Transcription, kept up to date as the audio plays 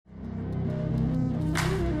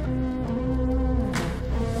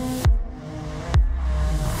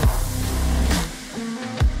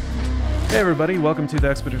Hey everybody, welcome to the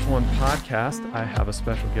Expedition 1 podcast. I have a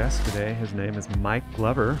special guest today. His name is Mike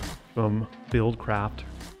Glover from Fieldcraft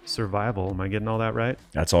Survival. Am I getting all that right?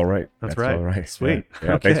 That's all right. That's right. All right. Sweet.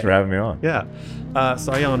 Yeah. Okay. Thanks for having me on. Yeah.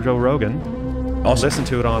 Saw you on Joe Rogan. Awesome. Listened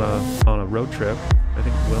to it on a road trip. I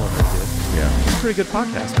think Will and I did. Yeah. It's a pretty good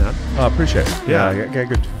podcast, man. I appreciate it. Yeah. I got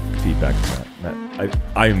good feedback from that.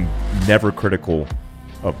 I'm never critical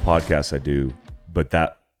of podcasts I do, but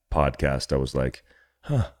that podcast I was like,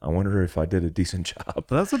 I wonder if I did a decent job.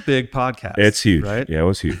 That's a big podcast. It's huge. right? Yeah, it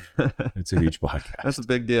was huge. It's a huge podcast. That's a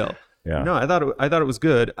big deal. Yeah. No, I thought it was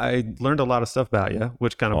good. I learned a lot of stuff about you,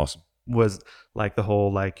 which kind of Awesome. was like the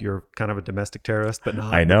whole like you're kind of a domestic terrorist, but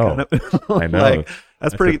not. I know. Kind of, I know. Like,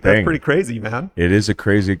 that's the thing. pretty crazy, man. It is a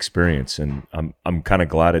crazy experience, and I'm kind of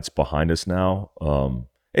glad it's behind us now.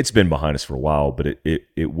 It's been behind us for a while, but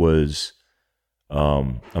it was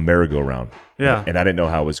a merry-go-round. Yeah. And I didn't know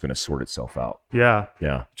how it was going to sort itself out. Yeah.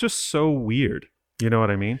 Yeah. Just so weird. You know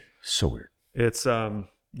what I mean? So weird. It's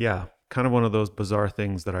yeah, kind of one of those bizarre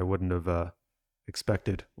things that I wouldn't have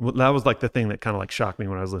expected. Well, that was like the thing that kind of like shocked me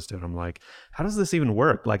when I was listening to it. I'm like, how does this even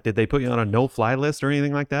work? Like, did they put you on a no-fly list or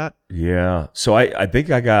anything like that? Yeah. So I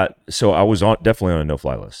think I was definitely on a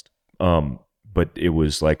no-fly list. But it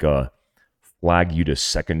was like a flag you to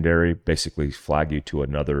secondary, basically flag you to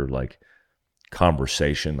another like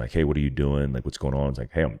conversation, like, hey, what are you doing? Like, what's going on? It's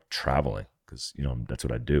like, hey, I'm traveling, because that's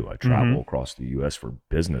what I do. I travel across the U.S. for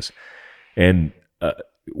business. And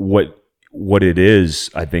what it is,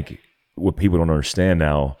 I think, what people don't understand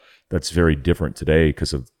now, that's very different today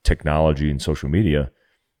because of technology and social media,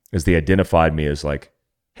 is they identified me as like,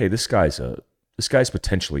 hey, this guy's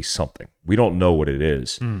potentially something. We don't know what it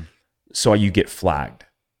is. So you get flagged.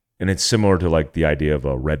 And it's similar to like the idea of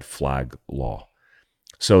a red flag law.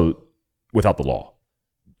 So without the law,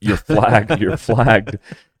 you're flagged,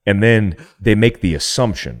 and then they make the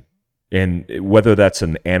assumption, and whether that's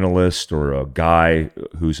an analyst or a guy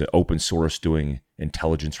who's an open source doing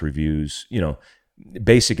intelligence reviews,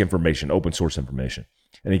 basic information, open source information,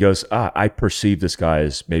 and he goes, I perceive this guy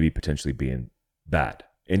as maybe potentially being bad,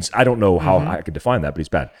 and I don't know how I could define that, but he's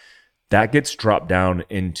bad. That gets dropped down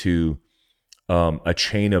into a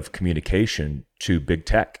chain of communication to big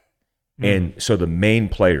tech. And so the main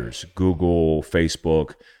players, Google,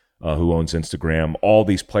 Facebook, who owns Instagram, all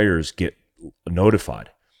these players get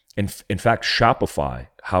notified. And in fact, Shopify,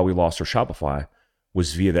 how we lost our Shopify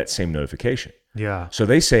was via that same notification. Yeah. So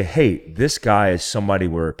they say, hey, this guy is somebody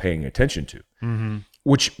we're paying attention to,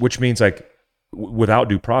 which means like without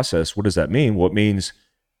due process, what does that mean? Well, it means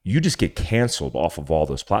you just get canceled off of all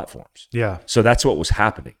those platforms. Yeah. So that's what was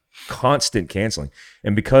happening. Constant canceling.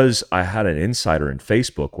 And because I had an insider in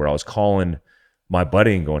Facebook where I was calling my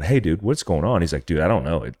buddy and going, hey, dude, what's going on? He's like, dude, I don't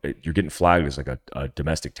know. You're getting flagged as like a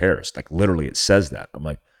domestic terrorist. Like literally it says that. I'm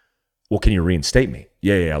like, well, can you reinstate me?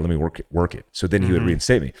 Yeah. Let me work it. So then he would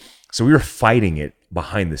reinstate me. So we were fighting it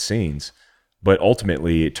behind the scenes. But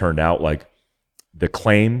ultimately it turned out like the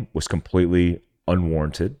claim was completely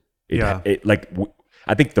unwarranted.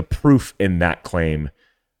 I think the proof in that claim,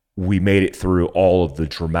 we made it through all of the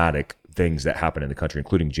dramatic things that happened in the country,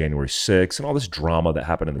 including January 6th and all this drama that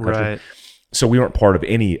happened in the country. Right. So we weren't part of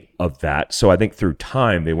any of that. So I think through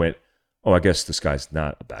time, they went, oh, I guess this guy's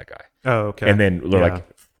not a bad guy. Oh, okay. And then they're like,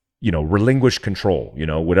 relinquish control,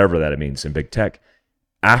 whatever that means in big tech.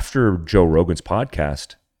 After Joe Rogan's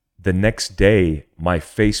podcast, the next day, my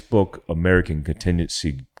Facebook American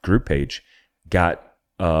Contingency group page got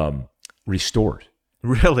restored.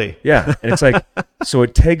 Really? Yeah. And it's like, so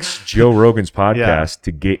it takes Joe Rogan's podcast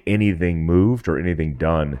to get anything moved or anything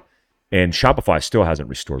done. And Shopify still hasn't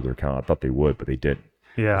restored their account. I thought they would, but they didn't.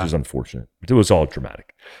 Yeah. Which is unfortunate. It was all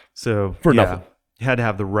dramatic. So for nothing. You had to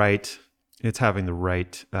have the right, it's having the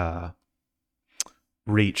right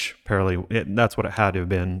reach, apparently. That's what it had to have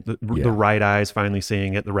been. The right eyes finally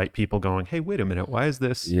seeing it, the right people going, hey, wait a minute, why is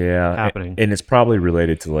this happening? And it's probably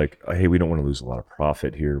related to like, hey, we don't want to lose a lot of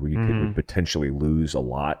profit here. We could potentially lose a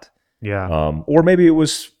lot. Yeah. Or maybe it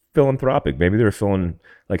was philanthropic. Maybe they were feeling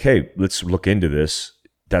like, hey, let's look into this.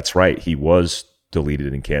 That's right. He was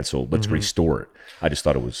deleted and canceled. Let's restore it. I just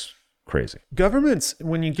thought it was crazy. Governments,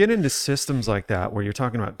 when you get into systems like that, where you're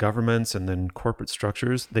talking about governments and then corporate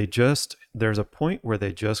structures, there's a point where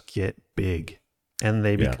they just get big and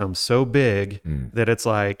they become so big that it's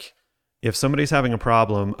like, if somebody's having a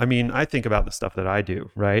problem, I mean, I think about the stuff that I do,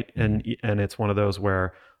 right? And it's one of those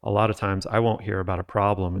where a lot of times I won't hear about a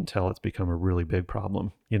problem until it's become a really big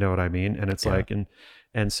problem. You know what I mean? And it's like, and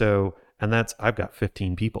that's, I've got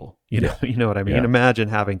 15 people, you know what I mean? Imagine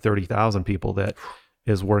having 30,000 people that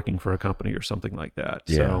is working for a company or something like that.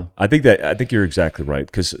 Yeah. So I think you're exactly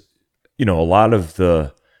right. Cause a lot of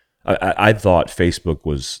the I thought Facebook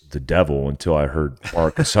was the devil until I heard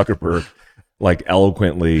Mark Zuckerberg like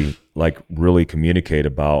eloquently, like really communicate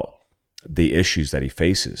about the issues that he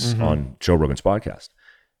faces on Joe Rogan's podcast.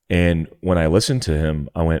 And when I listened to him,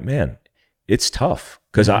 I went, man, it's tough.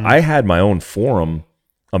 Because I had my own forum,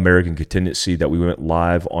 American Contingency, that we went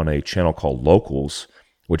live on a channel called Locals,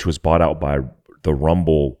 which was bought out by the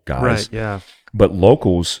Rumble guys. Right, yeah. But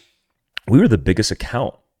Locals, we were the biggest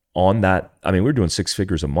account on that. I mean, we were doing 6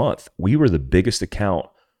 figures a month. We were the biggest account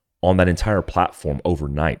on that entire platform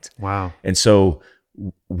overnight. Wow. And so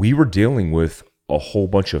we were dealing with a whole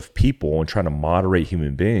bunch of people and trying to moderate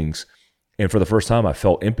human beings. And for the first time, I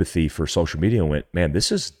felt empathy for social media and went, man,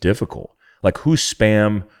 this is difficult. Like, who's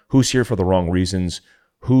spam? Who's here for the wrong reasons?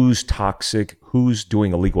 Who's toxic? Who's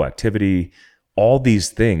doing illegal activity? All these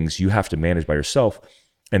things you have to manage by yourself.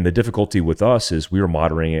 And the difficulty with us is we were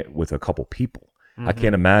moderating it with a couple people. I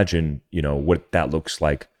can't imagine, what that looks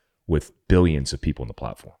like with billions of people on the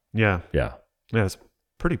platform. Yeah. Yeah. Yeah, it's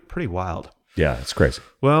pretty wild. Yeah, it's crazy.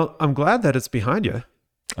 Well, I'm glad that it's behind you.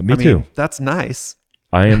 Me too. That's nice.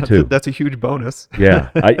 I am too. That's a huge bonus. Yeah.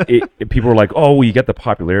 People were like, oh, well, you get the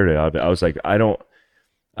popularity out of it. I was like,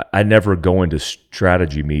 I never go into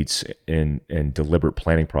strategy meets and deliberate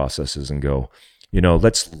planning processes and go,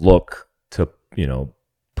 let's look to,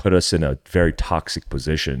 put us in a very toxic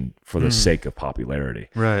position for the sake of popularity.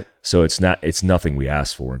 Right. So it's nothing we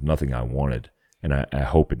asked for, nothing I wanted. And I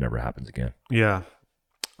hope it never happens again. Yeah.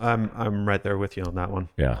 I'm right there with you on that one.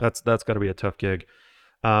 Yeah. That's got to be a tough gig.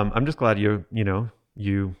 I'm just glad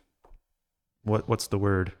what's the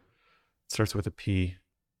word? It starts with a P.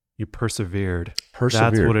 You persevered.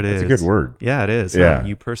 Persevered. That's what it is. It's a good word. Yeah, it is. Yeah.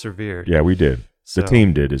 You persevered. Yeah, we did. The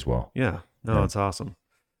team did as well. Yeah. No, Yeah. it's awesome.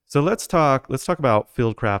 So let's talk about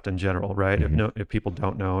Fieldcraft in general, right? If people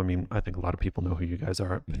don't know, I think a lot of people know who you guys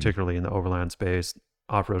are, particularly in the overland space,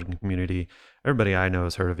 off-roading community. Everybody I know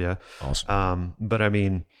has heard of you. Awesome. But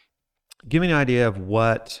give me an idea of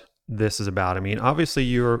what this is about. Obviously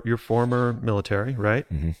you're former military, right?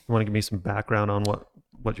 You want to give me some background on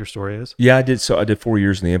what your story is? Yeah, I did. So I did 4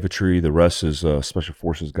 years in the infantry. The rest is a special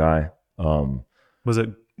forces guy. Was it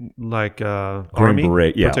like Green Army?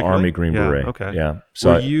 Beret? Yeah, particularly? Army Green Beret. Okay. Yeah.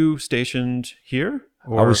 So were you stationed here?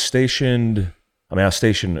 I was stationed. I was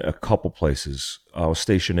stationed a couple places. I was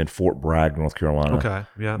stationed in Fort Bragg, North Carolina. Okay.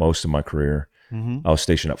 Yeah. Most of my career. I was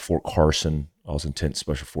stationed at Fort Carson. I was in 10th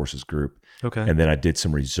Special Forces Group. Okay. And then I did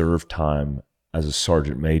some reserve time as a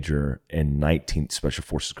sergeant major in 19th Special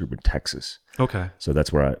Forces Group in Texas. Okay. So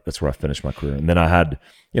that's where I finished my career. And then I had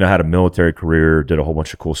a military career, did a whole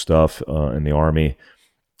bunch of cool stuff in the Army,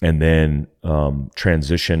 and then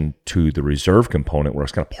transitioned to the reserve component where I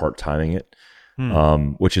was kind of part-timing it,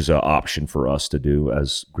 which is an option for us to do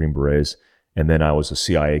as Green Berets. And then I was a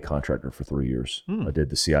CIA contractor for 3 years. I did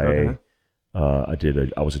the CIA. Okay.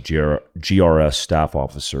 I was a GRS staff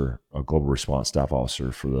officer, a global response staff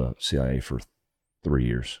officer for the CIA for 3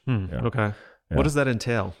 years. Yeah. Okay. Yeah. What does that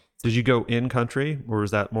entail? Did you go in country, or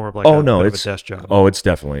is that more of like bit of a it's desk job? Oh, it's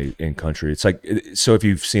definitely in country. It's like, so if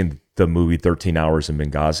you've seen the movie 13 Hours in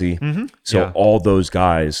Benghazi, so all those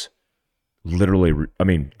guys literally,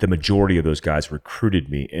 the majority of those guys recruited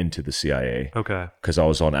me into the CIA. Okay. Because I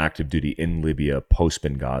was on active duty in Libya post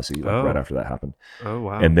Benghazi, right after that happened. Oh,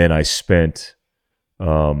 wow. And then I spent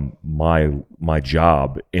my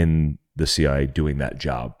job in the CIA doing that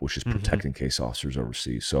job, which is protecting case officers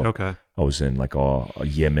overseas. So okay. I was in like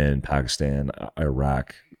Yemen, Pakistan,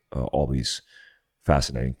 Iraq, all these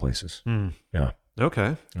fascinating places. Yeah.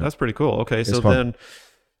 Okay. That's pretty cool. Okay. So fun. then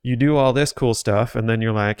you do all this cool stuff, and then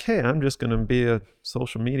you're like, hey, I'm just going to be a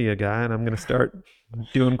social media guy, and I'm going to start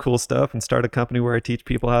doing cool stuff and start a company where I teach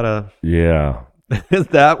people how to. Yeah. Is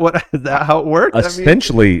that how it worked?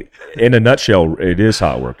 Essentially, in a nutshell, it is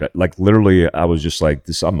how it worked. Like literally, I was just like,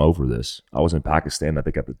 I'm over this. I was in Pakistan, I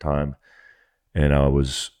think, at the time, and I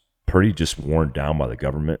was pretty just worn down by the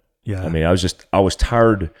government. Yeah. I was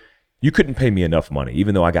tired. You couldn't pay me enough money,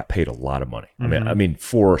 even though I got paid a lot of money. I mean,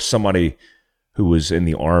 for somebody who was in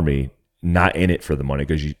the Army, not in it for the money,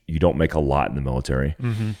 because you don't make a lot in the military.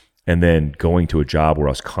 And then going to a job where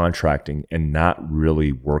I was contracting and not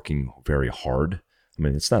really working very hard.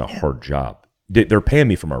 It's not a hard job. They're paying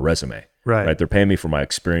me for my resume. Right? They're paying me for my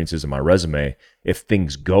experiences and my resume. If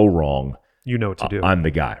things go wrong, you know what to do. I'm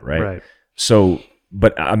the guy, right? So,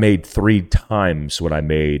 but I made 3 times what I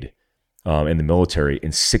made in the military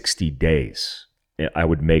in 60 days. I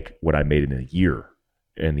would make what I made in a year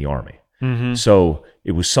in the Army. So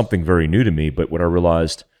it was something very new to me. But what I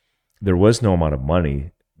realized, there was no amount of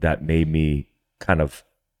money that made me kind of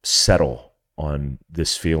settle on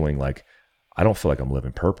this feeling like, I don't feel like I'm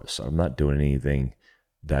living purpose. I'm not doing anything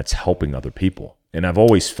that's helping other people. And I've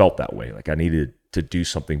always felt that way. Like I needed to do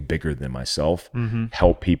something bigger than myself,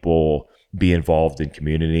 help people, be involved in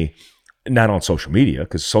community, not on social media,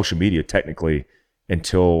 because social media technically,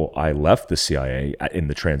 until I left the CIA in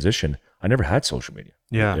the transition, I never had social media.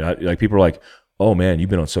 Yeah. You know, like people are like, oh man, you've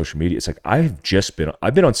been on social media. It's like, I've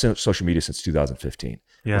been on social media since 2015,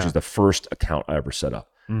 which is the first account I ever set up.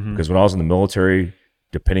 Because when I was in the military,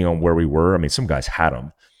 depending on where we were, I mean, some guys had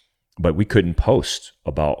them, but we couldn't post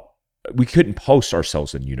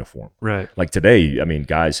ourselves in uniform. Right. Like today, I mean,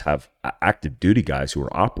 guys have active duty guys who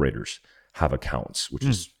are operators have accounts,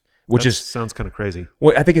 which sounds kind of crazy.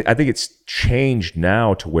 Well, I think it's changed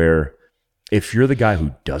now to where if you're the guy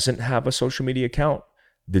who doesn't have a social media account,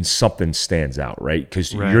 then something stands out, right?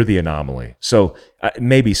 Because you're the anomaly. So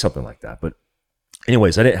maybe something like that. But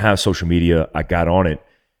anyways, I didn't have social media. I got on it.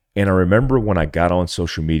 And I remember when I got on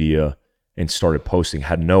social media and started posting,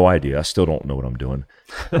 had no idea. I still don't know what I'm doing.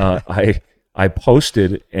 I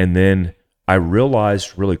posted, and then I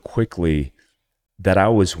realized really quickly that I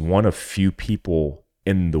was one of few people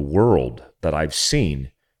in the world that I've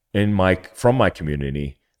seen from my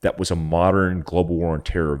community that was a modern global war on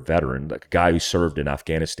terror veteran, like a guy who served in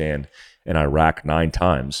Afghanistan and Iraq 9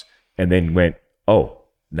 times, and then went, oh,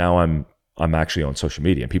 now I'm actually on social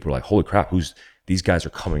media. And people are like, holy crap, these guys are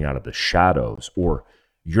coming out of the shadows, or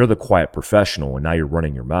you're the quiet professional and now you're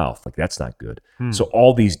running your mouth. Like, that's not good. So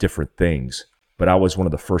all these different things. But I was one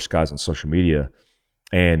of the first guys on social media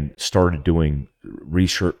and started doing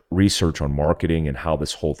research on marketing and how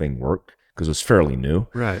this whole thing worked, because it was fairly new.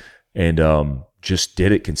 Right. And just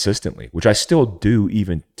did it consistently, which I still do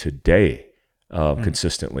even today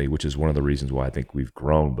consistently, which is one of the reasons why I think we've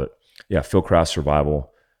grown. But yeah, Fieldcraft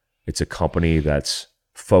Survival, it's a company that's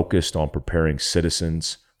focused on preparing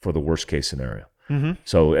citizens for the worst case scenario.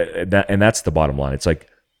 So that's the bottom line. It's like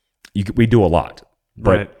we do a lot,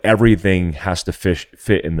 but everything has to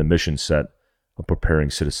fit in the mission set of preparing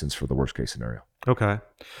citizens for the worst case scenario. Okay.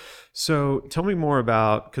 So tell me more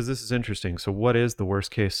about, because this is interesting. So what is the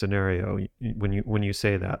worst case scenario when you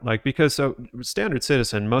say that? Like, because so standard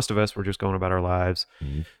citizen, most of us were just going about our lives.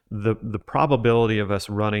 The probability of us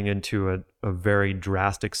running into a very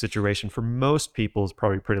drastic situation for most people is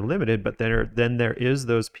probably pretty limited, but then there is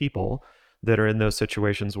those people that are in those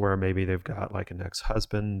situations where maybe they've got like an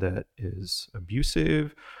ex-husband that is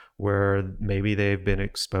abusive, where maybe they've been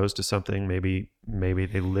exposed to something, maybe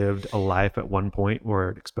they lived a life at one point where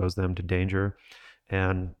it exposed them to danger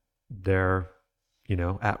and they're,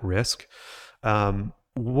 at risk.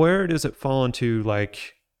 Where does it fall into,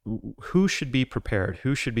 like, who should be prepared?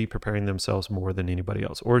 Who should be preparing themselves more than anybody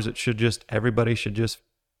else? Or is it everybody should just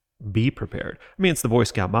be prepared? I mean, it's the Boy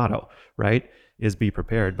Scout motto, right? Is be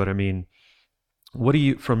prepared. But I mean,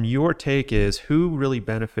 from your take, is who really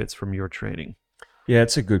benefits from your training? Yeah,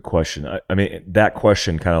 it's a good question. I mean, that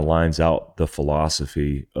question kind of lines out the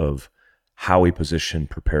philosophy of how we position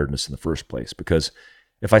preparedness in the first place. Because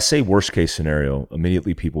if I say worst case scenario,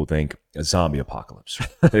 immediately people think a zombie apocalypse.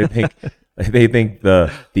 They think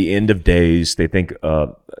the end of days. They think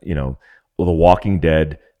The Walking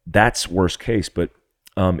Dead. That's worst case. But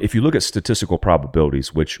if you look at statistical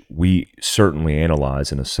probabilities, which we certainly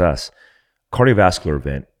analyze and assess, cardiovascular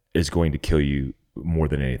event is going to kill you more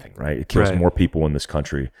than anything, right? It kills more people in this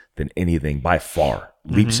country than anything by far,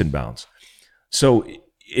 leaps and bounds. So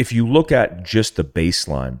if you look at just the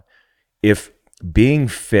baseline, if being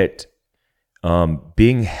fit,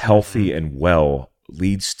 being healthy and well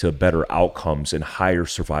leads to better outcomes and higher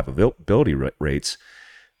survivability rates,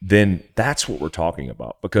 then that's what we're talking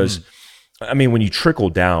about. Because, I mean, when you trickle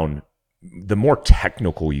down, the more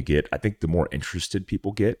technical you get, I think the more interested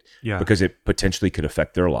people get, because it potentially could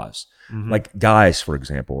affect their lives. Like guys, for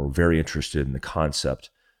example, are very interested in the concept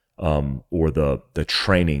or the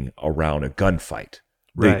training around a gunfight,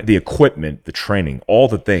 the equipment, the training, all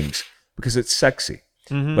the things, because it's sexy.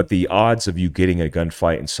 But the odds of you getting in a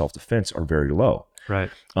gunfight in self-defense are very low.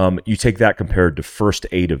 Right. You take that compared to first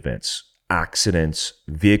aid events, accidents,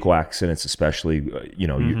 vehicle accidents, especially.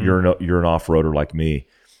 You're an off-roader like me.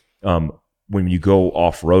 When you go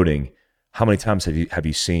off-roading, how many times have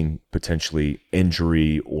you seen potentially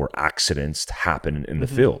injury or accidents happen in the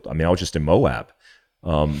field? I mean, I was just in Moab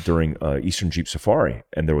during Eastern Jeep Safari,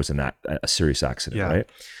 and there was a serious accident, right?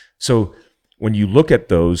 So when you look at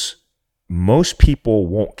those, most people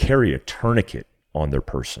won't carry a tourniquet on their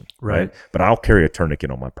person, right? But I'll carry a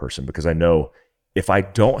tourniquet on my person because I know if I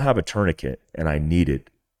don't have a tourniquet and I need it,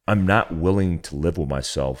 I'm not willing to live with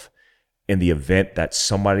myself in the event that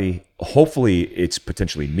somebody, hopefully it's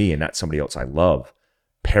potentially me and not somebody else I love,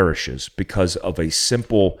 perishes because of a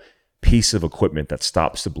simple piece of equipment that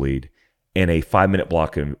stops the bleed and a 5-minute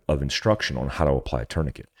block of instruction on how to apply a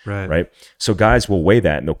tourniquet. Right. So guys will weigh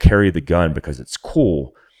that and they'll carry the gun because it's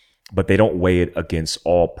cool, but they don't weigh it against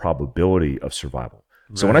all probability of survival.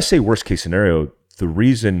 So when I say worst case scenario, the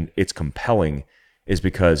reason it's compelling is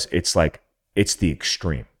because it's the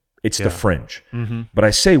extreme. It's the fringe. But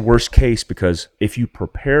I say worst case because if you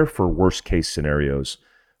prepare for worst case scenarios,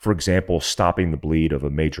 for example, stopping the bleed of a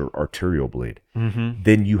major arterial bleed,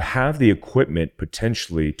 then you have the equipment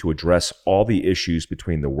potentially to address all the issues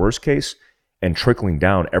between the worst case and trickling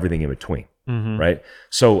down everything in between, right?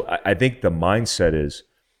 So I think the mindset is,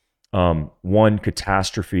 one,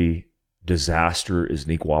 catastrophe, disaster is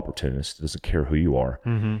an equal opportunist. It doesn't care who you are.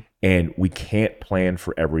 And we can't plan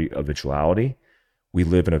for every eventuality. We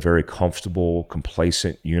live in a very comfortable,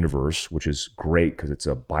 complacent universe, which is great because it's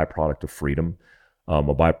a byproduct of freedom. A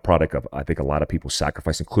byproduct of, I think, a lot of people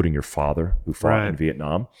sacrifice, including your father who fought in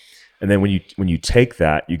Vietnam. And then when you take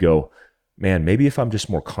that, you go, man, maybe if I'm just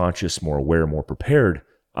more conscious, more aware, more prepared,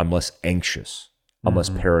 I'm less anxious, I'm less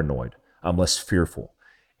paranoid, I'm less fearful.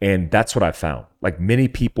 And that's what I found. Like many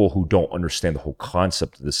people who don't understand the whole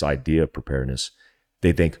concept of this idea of preparedness,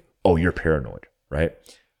 they think, oh, you're paranoid, right?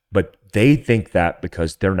 But they think that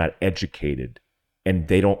because they're not educated and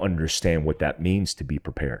they don't understand what that means to be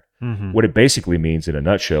prepared. What it basically means in a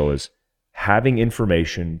nutshell is having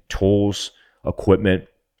information, tools, equipment,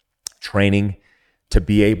 training to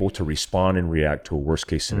be able to respond and react to a worst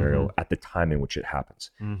case scenario at the time in which it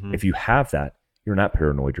happens. If you have that, you're not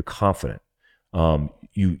paranoid, you're confident.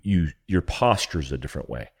 Your posture is a different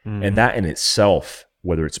way. And that in itself,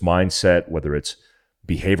 whether it's mindset, whether it's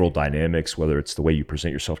behavioral dynamics, whether it's the way you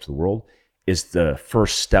present yourself to the world, is the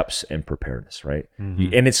first steps in preparedness, right?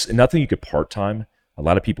 And it's nothing you could part-time. A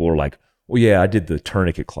lot of people are like, well, yeah, I did the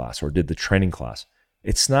tourniquet class or did the training class.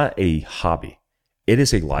 It's not a hobby. It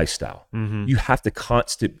is a lifestyle. You have to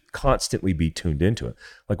constantly be tuned into it.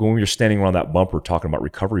 Like when we were standing around that bumper talking about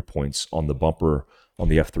recovery points on the bumper on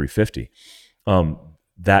the F350,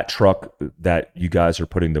 that truck that you guys are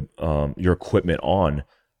putting your equipment on,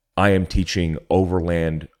 I am teaching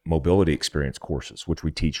overland mobility experience courses, which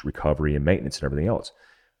we teach recovery and maintenance and everything else.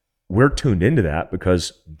 We're tuned into that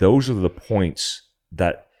because those are the points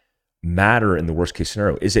that matter in the worst case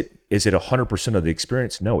scenario. Is it 100% of the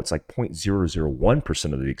experience? No, it's like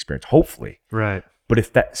 0.001% of the experience, hopefully. Right. But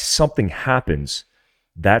if that something happens,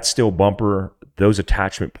 that still bumper, those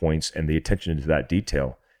attachment points and the attention to that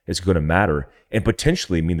detail is going to matter and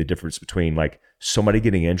potentially mean the difference between like somebody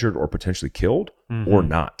getting injured or potentially killed or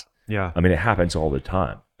not. Yeah. I mean, it happens all the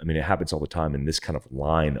time. In this kind of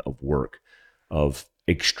line of work of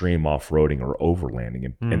extreme off-roading or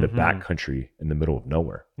overlanding in the backcountry in the middle of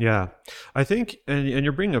nowhere. Yeah. I think, and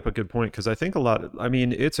you're bringing up a good point, because I think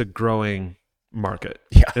it's a growing market.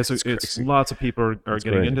 Yeah, it's lots of people are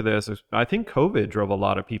getting into this. I think COVID drove a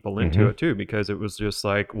lot of people into it too, because it was just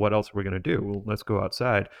like, what else are we going to do? Well, let's go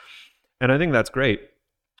outside. And I think that's great.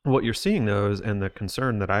 What you're seeing though is, and the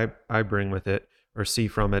concern that I bring with it or see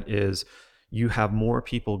from it is, you have more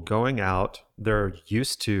people going out. They're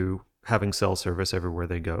used to having cell service everywhere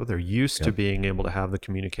they go. They're used to being able to have the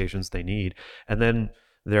communications they need. And then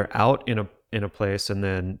they're out in a place and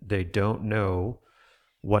then they don't know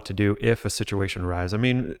what to do if a situation arises. I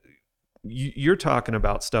mean, you're talking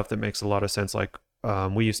about stuff that makes a lot of sense. Like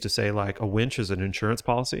we used to say, like a winch is an insurance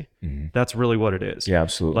policy. That's really what it is. Yeah,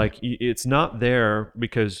 absolutely. Like it's not there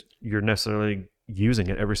because you're necessarily using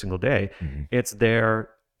it every single day. It's there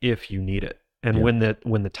if you need it. And when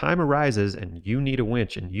the time arises and you need a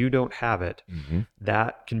winch and you don't have it,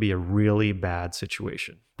 that can be a really bad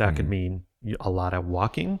situation. That could mean a lot of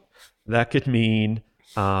walking. That could mean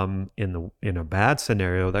in a bad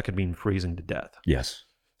scenario, that could mean freezing to death. Yes.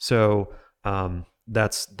 So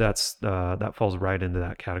that falls right into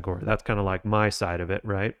that category. That's kind of like my side of it,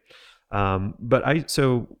 right?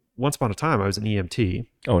 So once upon a time, I was an EMT.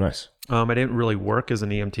 Oh, nice. I didn't really work as an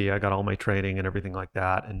EMT. I got all my training and everything like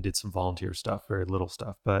that and did some volunteer stuff, very little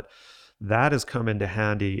stuff. But that has come into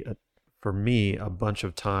handy for me a bunch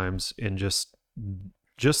of times in just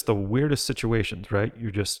the weirdest situations, right?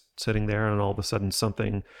 You're just sitting there and all of a sudden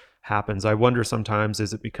something happens. I wonder sometimes,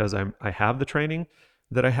 is it because I have the training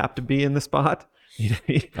that I have to be in the spot?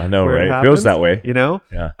 I know, right? It feels that way.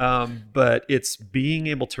 Yeah. But it's being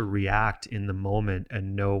able to react in the moment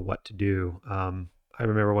and know what to do. I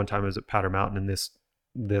remember one time I was at Powder Mountain and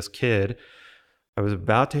this kid, I was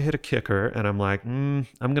about to hit a kicker and I'm like, I'm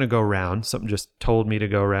going to go around. Something just told me to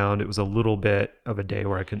go around. It was a little bit of a day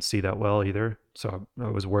where I couldn't see that well either. So I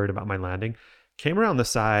was worried about my landing. Came around the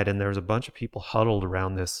side and there was a bunch of people huddled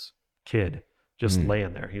around this kid just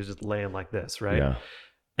laying there. He was just laying like this, right? Yeah.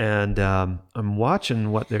 And I'm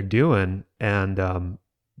watching what they're doing, and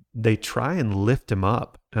they try and lift him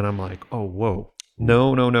up, and I'm like, oh, whoa,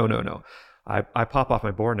 no, no, no, no, no. I pop off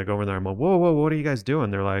my board and I go over there. I'm like, whoa, whoa, what are you guys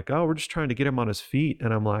doing? They're like, oh, we're just trying to get him on his feet.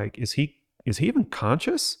 And I'm like, is he even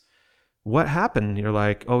conscious? What happened? And you're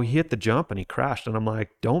like, oh, he hit the jump and he crashed. And I'm like,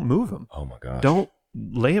 don't move him. Oh my gosh. Don't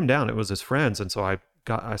lay him down. It was his friends. And so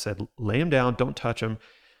I said, lay him down, don't touch him.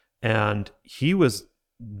 And he was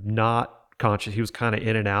not conscious. He was kind of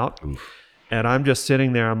in and out. Oof. And I'm just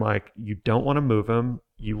sitting there. I'm like, you don't want to move him.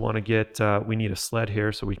 You want to get, we need a sled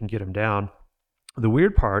here so we can get him down. The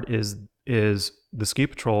weird part is the ski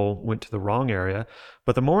patrol went to the wrong area,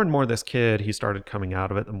 but the more and more this kid, he started coming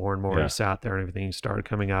out of it, the more and more he sat there and everything, he started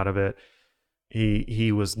coming out of it.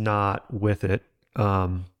 He was not with it.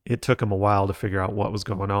 It took him a while to figure out what was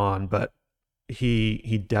going on, but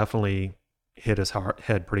he definitely hit his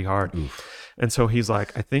head pretty hard. Oof. And so he's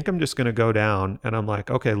like, I think I'm just going to go down. And I'm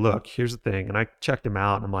like, okay, look, here's the thing. And I checked him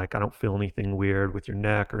out and I'm like, I don't feel anything weird with your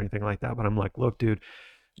neck or anything like that. But I'm like, look, dude,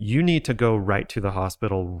 you need to go right to the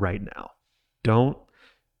hospital right now. Don't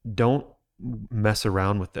mess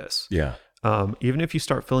around with this. Yeah. Even if you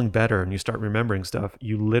start feeling better and you start remembering stuff,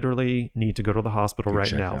 you literally need to go to the hospital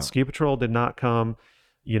right now. Ski patrol did not come.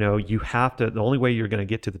 You have to, the only way you're going to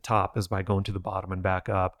get to the top is by going to the bottom and back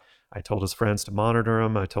up. I told his friends to monitor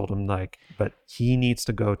him. I told him but he needs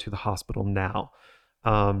to go to the hospital now.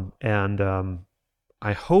 I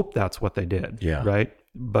hope that's what they did. Yeah. Right.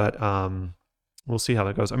 But, we'll see how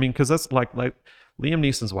that goes. I mean, cause that's like Liam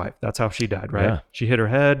Neeson's wife. That's how she died. Right. Yeah. She hit her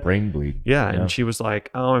head. Brain bleed. Yeah. And she was like,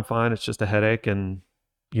 oh, I'm fine. It's just a headache. And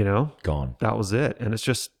gone. That was it. And it's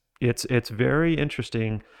just, it's very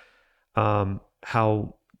interesting,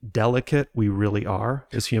 how delicate we really are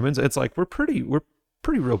as humans. It's like, we're pretty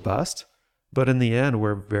robust, but in the end,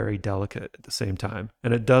 we're very delicate at the same time.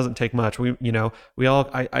 And it doesn't take much. We all,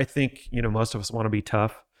 I think, most of us want to be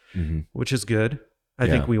tough, which is good. I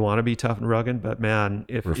think we want to be tough and rugged, but man,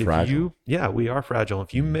 if we are fragile.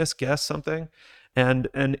 If you misguess something, and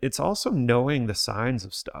it's also knowing the signs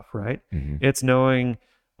of stuff, right? It's knowing,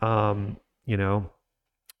 are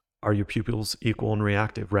your pupils equal and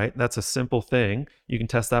reactive, right? That's a simple thing. You can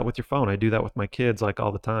test that with your phone. I do that with my kids like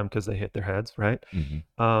all the time because they hit their heads, right?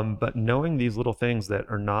 But knowing these little things that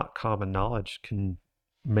are not common knowledge can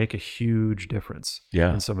make a huge difference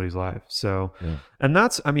in somebody's life. So, and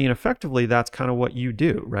that's, effectively, that's kind of what you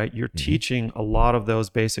do, right? You're teaching a lot of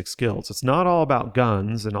those basic skills. It's not all about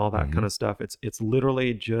guns and all that kind of stuff. It's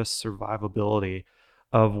literally just survivability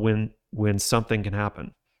of when something can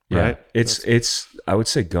happen. Yeah. Right. It's I would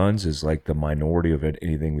say guns is like the minority of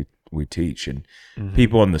anything we teach. And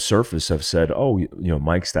people on the surface have said, oh,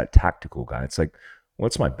 Mike's that tactical guy. It's like, well,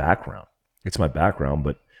 it's my background. It's my background.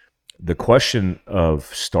 But the question of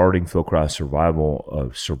starting Fieldcraft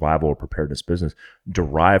Survival, or preparedness business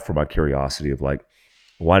derived from my curiosity of like,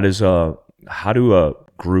 how do a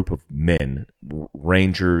group of men,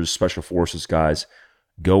 Rangers, Special Forces guys,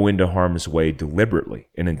 go into harm's way deliberately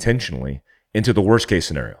and intentionally into the worst case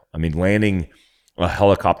scenario? I mean, landing a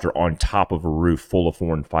helicopter on top of a roof full of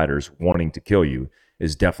foreign fighters wanting to kill you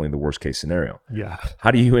is definitely the worst case scenario. Yeah. How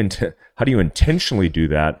do you intentionally do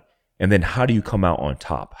that? And then how do you come out on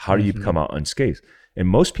top? How do you come out unscathed? And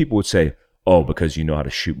most people would say, oh, because you know how to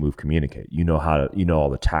shoot, move, communicate. You know all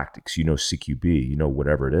the tactics, CQB,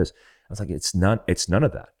 whatever it is. I was like, it's none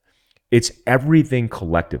of that. It's everything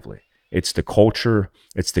collectively. It's the culture,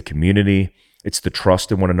 it's the community, it's the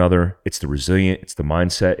trust in one another, it's the resilient, it's the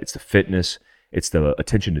mindset, it's the fitness, it's the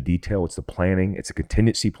attention to detail, it's the planning, it's the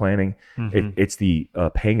contingency planning, it's the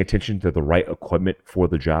paying attention to the right equipment for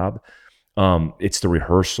the job, it's the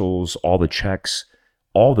rehearsals, all the checks,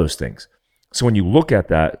 all those things. So when you look at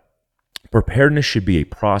that, preparedness should be a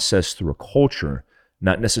process through a culture,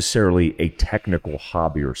 not necessarily a technical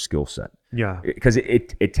hobby or skill set. Yeah. Because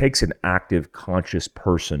it takes an active, conscious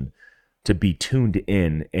person to be tuned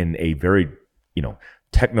in a very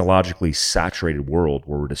technologically saturated world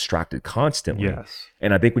where we're distracted constantly. Yes.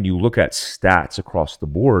 And I think when you look at stats across the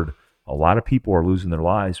board, a lot of people are losing their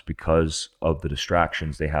lives because of the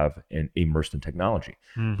distractions they have immersed in technology.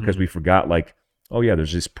 Because we forgot, like, oh yeah,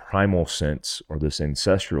 there's this primal sense or this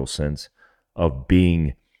ancestral sense of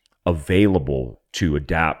being available to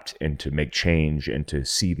adapt and to make change and to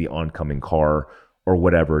see the oncoming car or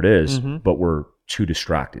whatever it is, but we're too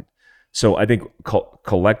distracted. So I think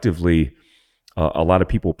collectively, a lot of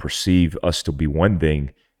people perceive us to be one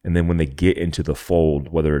thing, and then when they get into the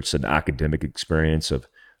fold, whether it's an academic experience of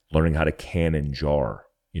learning how to can and jar,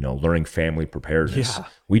 learning family preparedness,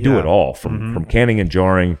 we do it all from canning and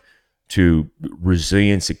jarring to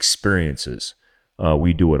resilience experiences.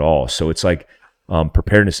 We do it all. So it's like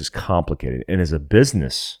Preparedness is complicated, and as a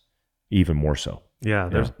business, even more so. Yeah,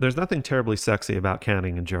 there's nothing terribly sexy about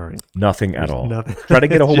canning and jarring. Nothing at all. Nothing. Try to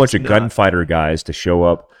get a whole bunch of Not. gunfighter guys to show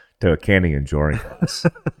up to a canning and jarring class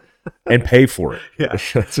and pay for it. Yeah.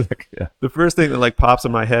 Yeah. The first thing that like pops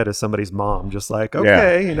in my head is somebody's mom, just like,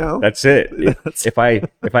 okay, you know, that's it. If I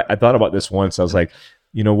thought about this once, I was like,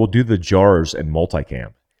 you know, we'll do the jars and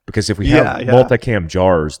multicam. Because if we have multicam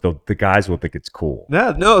jars, the guys will think it's cool.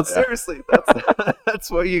 No, seriously,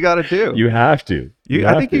 that's what you got to do. You have to.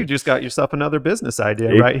 I think you just got yourself another business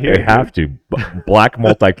idea right here. You have to. Black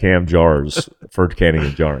multicam jars for canning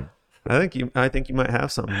and jarring. I think you might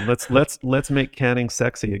have something. Let's make canning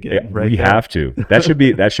sexy again. We have to. That should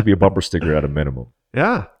be a bumper sticker at a minimum.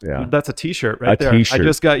 Yeah. That's a T-shirt right there. T-shirt. I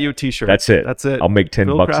just got you a T-shirt. That's it. I'll make $10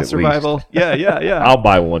 Fieldcraft at Survival. least. Yeah. I'll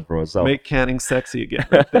buy one for myself. Make canning sexy again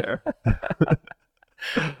right there.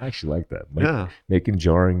 I actually like that. Making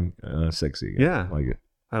jarring sexy again. Yeah.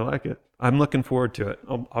 I like it. I'm looking forward to it.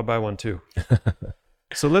 I'll buy one too.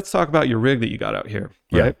 So let's talk about your rig that you got out here.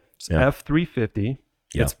 Right? It's F350.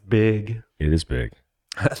 Yeah. It's big. It is big.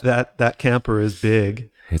 That camper is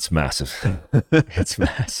big. It's massive. It's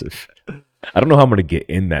massive. I don't know how I'm going to get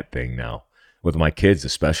in that thing now with my kids,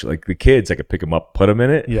 especially. Like the kids, I could pick them up, put them in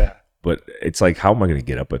it. Yeah. But it's like, how am I going to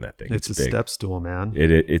get up in that thing? It's a big step stool, man.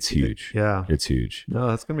 It's huge. Yeah. It's huge. No,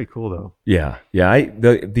 that's going to be cool though. Yeah. Yeah.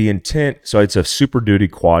 The intent, so it's a Super Duty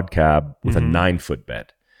quad cab with a 9-foot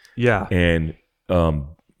bed. Yeah. And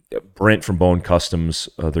Brent from Bowen Customs,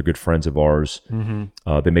 they're good friends of ours.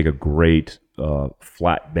 They make a great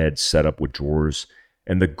flatbed setup with drawers.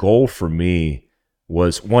 And the goal for me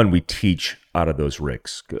was, one, we teach out of those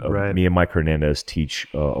rigs. Right. Me and Mike Hernandez teach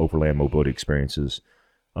overland mobility experiences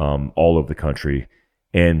all over the country.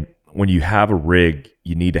 And when you have a rig,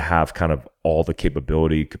 you need to have kind of all the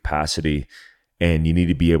capability, capacity, and you need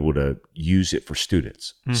to be able to use it for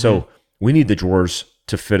students. So we need the drawers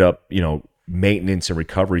to fit up, you know, maintenance and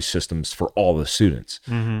recovery systems for all the students.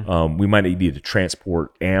 We might need to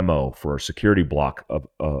transport ammo for a security block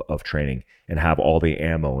of training and have all the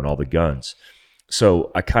ammo and all the guns.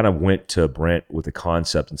 So I kind of went to Brent with the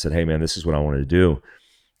concept and said, hey man, this is what I wanted to do.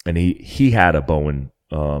 And he had a Bowen,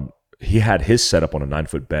 he had his setup on a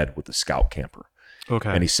 9-foot bed with a Scout camper. Okay.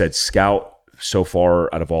 And he said, Scout, so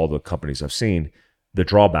far out of all the companies I've seen, the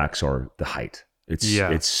drawbacks are the height.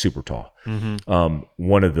 It's super tall.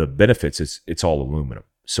 One of the benefits is it's all aluminum,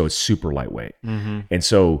 so it's super lightweight. And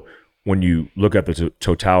so when you look at the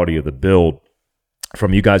totality of the build,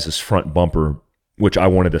 from you guys' front bumper, which I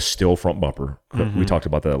wanted a still front bumper. We talked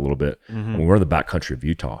about that a little bit. When we're in the backcountry of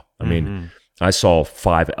Utah. I mean, I saw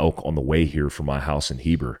 5 elk on the way here from my house in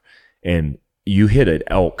Heber, and you hit an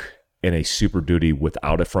elk in a Super Duty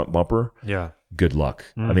without a front bumper. Yeah, good luck.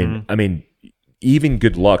 I mean, even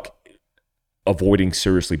good luck avoiding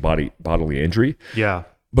seriously bodily injury. Yeah,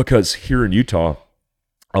 because here in Utah,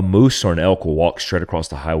 a moose or an elk will walk straight across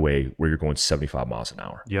the highway where you're going 75 miles an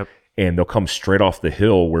hour. Yep, and they'll come straight off the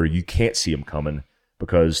hill where you can't see them coming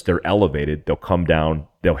because they're elevated. They'll come down,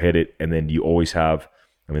 they'll hit it, and then you always have.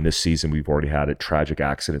 I mean, this season we've already had tragic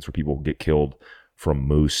accidents where people get killed from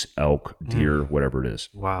moose, elk, deer, whatever it is.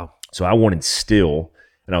 Wow. So I wanted still,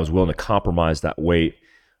 and I was willing to compromise that weight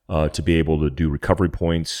to be able to do recovery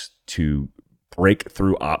points, to break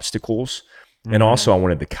through obstacles. And also I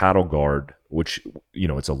wanted the cattle guard, which, you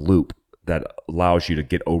know, it's a loop that allows you to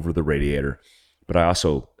get over the radiator. But I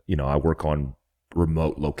also, you know, I work on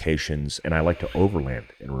remote locations, and I like to overland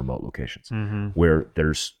in remote locations where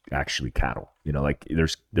there's actually cattle. You know, like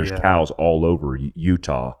there's cows all over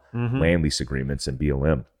Utah, land lease agreements and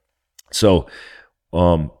BLM. So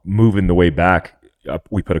moving the way back,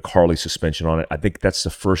 we put a Carly suspension on it. I think that's the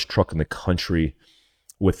first truck in the country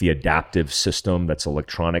with the adaptive system that's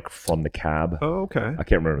electronic from the cab. Oh, okay. I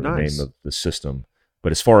can't remember the name of the system,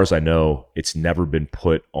 but as far as I know, it's never been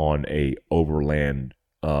put on a overland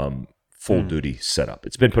full duty setup.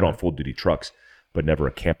 It's been put on full duty trucks, but never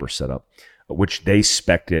a camper setup, which they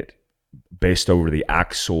spec'd it based over the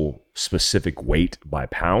axle specific weight by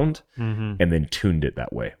pound and then tuned it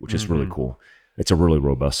that way, which is really cool. It's a really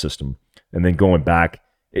robust system. And then going back,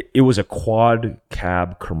 it was a quad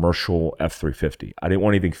cab commercial F350. I didn't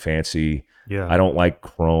want anything fancy. Yeah. I don't like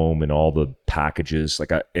chrome and all the packages.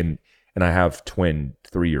 Like and I have twin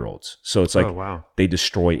 3-year-olds. So it's like they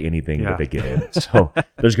destroy anything that they get in. So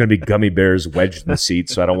there's going to be gummy bears wedged in the seat.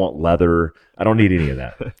 So I don't want leather. I don't need any of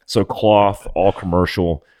that. So cloth, all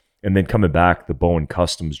commercial. And then coming back, the Bowen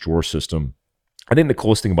Customs drawer system. I think the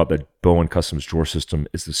coolest thing about the Bowen Customs drawer system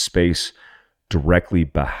is the space directly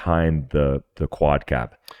behind the quad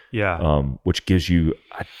cab. Yeah. Which gives you,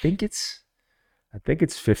 I think it's I think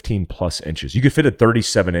it's 15 plus inches. You could fit a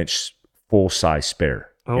 37-inch full size spare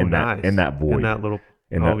Nice. in that void, In that little,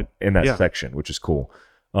 in that section, which is cool.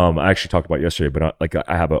 I actually talked about it yesterday, but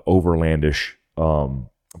I have an overlandish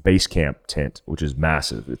base camp tent, which is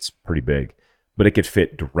massive. It's pretty big, but it could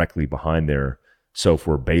fit directly behind there. So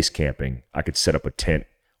for base camping, I could set up a tent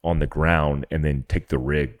on the ground and then take the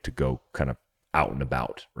rig to go kind of out and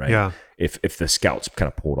about, right? Yeah. If the scout's kind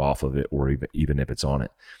of pulled off of it, or even if it's on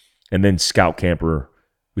it. And then Scout Camper,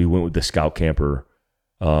 we went with the Scout Camper.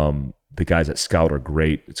 The guys at Scout are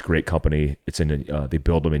great. It's a great company. It's they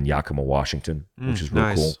build them in Yakima, Washington, which is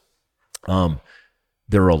real cool.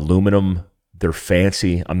 They're aluminum. They're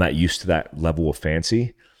fancy. I'm not used to that level of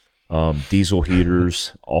fancy. Diesel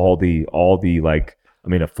heaters, all the like, I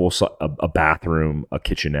mean, a bathroom, a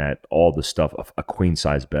kitchenette, all the stuff, a queen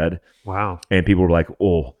size bed. Wow. And people were like,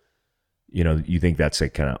 "Oh, you think that's a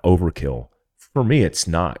kind of overkill?" For me, it's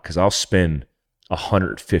not, because I'll spend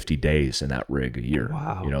 150 days in that rig a year.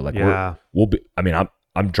 Wow. we'll be. I mean,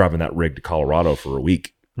 I'm driving that rig to Colorado for a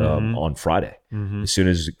week on Friday. Mm-hmm. As soon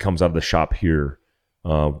as it comes out of the shop here,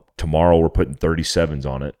 tomorrow we're putting 37s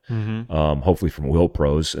on it, hopefully from Wheel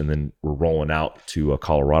Pros, and then we're rolling out to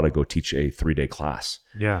Colorado to go teach a 3-day class.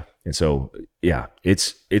 Yeah. And so, yeah,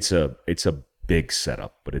 it's a big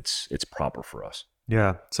setup, but it's proper for us.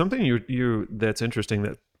 Yeah. Something you that's interesting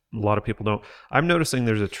that a lot of people don't. I'm noticing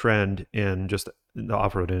there's a trend in just the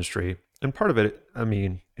off-road industry, and part of it, I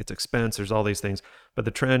mean, it's expense. There's all these things, but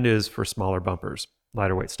the trend is for smaller bumpers,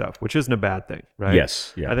 lighter weight stuff, which isn't a bad thing, right?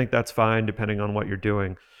 Yes. Yeah. I think that's fine depending on what you're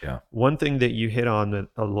doing. Yeah. One thing that you hit on that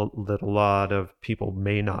a lot of people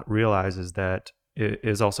may not realize is that it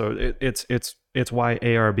is also it's why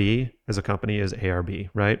ARB as a company is ARB,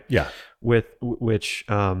 right? Yeah. With which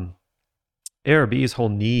ARB's whole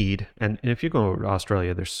need, and if you go to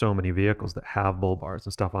Australia, there's so many vehicles that have bull bars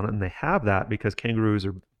and stuff on it, and they have that because kangaroos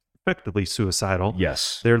are effectively suicidal.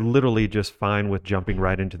 Yes. They're literally just fine with jumping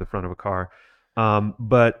right into the front of a car.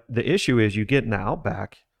 But the issue is you get in the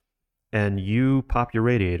outback and you pop your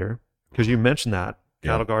radiator, because you mentioned that,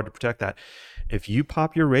 cattle guard to protect that. If you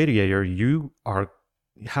pop your radiator, you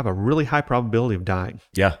have a really high probability of dying.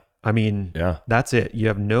 Yeah. I mean, that's it. You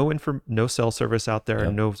have no cell service out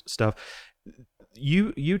there, no stuff.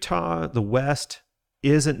 Utah, the West,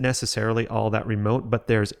 isn't necessarily all that remote, but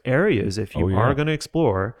there's areas, if you are going to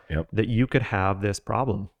explore, that you could have this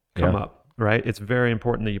problem come up, right? It's very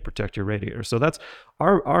important that you protect your radiator. So that's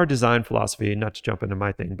our design philosophy, not to jump into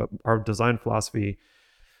my thing, but our design philosophy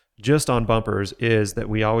just on bumpers is that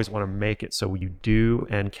we always want to make it so you do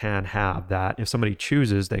and can have that. If somebody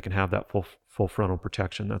chooses, they can have that full frontal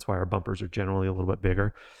protection. That's why our bumpers are generally a little bit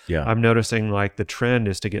bigger. Yeah. I'm noticing like the trend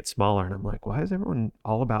is to get smaller, and I'm like, why is everyone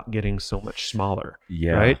all about getting so much smaller?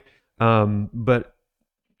 Yeah. Right. But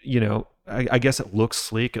I guess it looks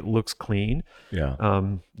sleek. It looks clean. Yeah.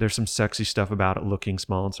 There's some sexy stuff about it looking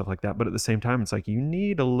small and stuff like that. But at the same time, it's like you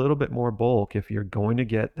need a little bit more bulk if you're going to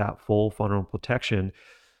get that full frontal protection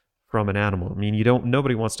from an animal. I mean,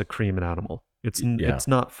 nobody wants to cream an animal. It's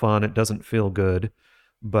not fun. It doesn't feel good.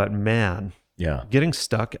 But man, getting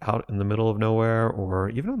stuck out in the middle of nowhere, or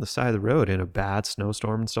even on the side of the road in a bad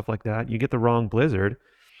snowstorm and stuff like that, you get the wrong blizzard,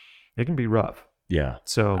 it can be rough. Yeah.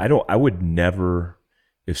 So I would never,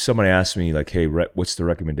 if somebody asked me like, hey, what's the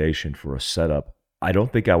recommendation for a setup? I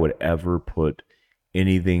don't think I would ever put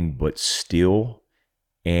anything but steel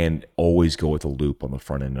and always go with a loop on the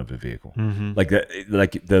front end of the vehicle. Mm-hmm.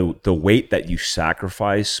 Like the weight that you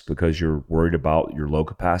sacrifice because you're worried about your low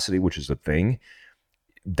capacity, which is the thing,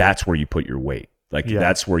 that's where you put your weight.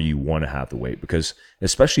 That's where you want to have the weight, because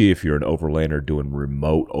especially if you're an overlander doing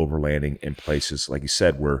remote overlanding in places, like you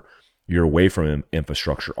said, where you're away from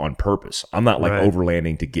infrastructure on purpose. I'm not like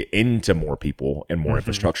overlanding to get into more people and more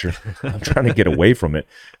infrastructure. I'm trying to get away from it.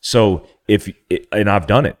 So and I've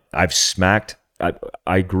done it. I've smacked,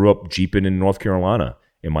 I grew up jeeping in North Carolina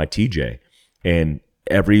in my TJ, and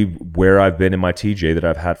everywhere I've been in my TJ that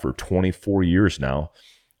I've had for 24 years now,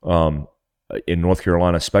 in North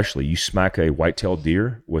Carolina especially, you smack a white-tailed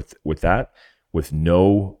deer with that, with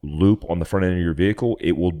no loop on the front end of your vehicle,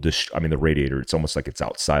 it will I mean, the radiator, it's almost like it's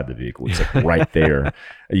outside the vehicle. It's like right there.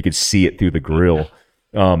 You can see it through the grill.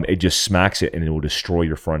 It just smacks it and it will destroy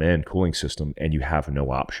your front end cooling system, and you have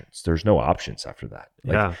no options. There's no options after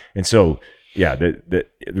that. And so,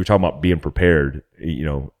 we're talking about being prepared,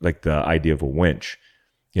 like the idea of a winch.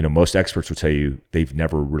 Most experts will tell you they've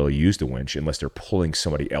never really used a winch unless they're pulling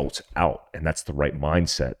somebody else out. And that's the right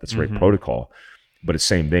mindset. That's the right protocol. But it's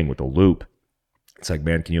the same thing with the loop. It's like,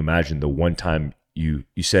 man, can you imagine the one time you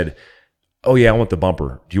said, oh yeah, I want the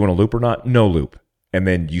bumper. Do you want a loop or not? No loop. and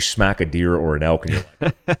then you smack a deer or an elk and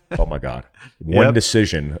you're like, oh my God, one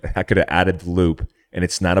decision, I could have added the loop, and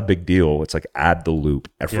it's not a big deal. It's like add the loop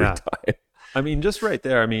every time. I mean, just right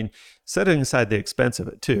there. I mean, setting aside the expense of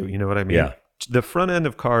it too, you know what I mean? Yeah. The front end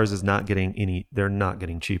of cars is not getting they're not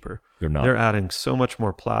getting cheaper. They're not. They're adding so much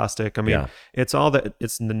more plastic. I mean, it's the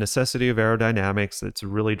necessity of aerodynamics that's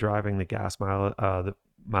really driving the the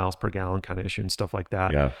miles per gallon kind of issue and stuff like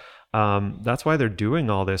that. Yeah. That's why they're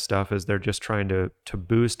doing all this stuff, is they're just trying to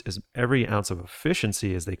boost every ounce of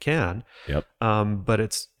efficiency as they can. Yep. But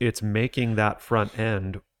it's making that front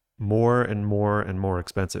end more and more and more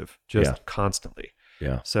expensive just constantly.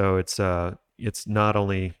 Yeah. So it's not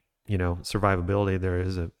only, survivability, there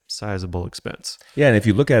is a sizable expense. Yeah. And if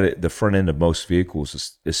you look at it, the front end of most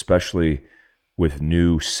vehicles, especially with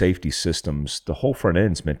new safety systems, the whole front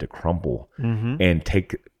end is meant to crumble and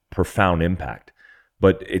take profound impact.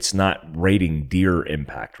 But it's not rating deer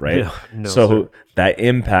impact, right? No, so sir. that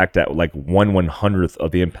impact, that like 1/100th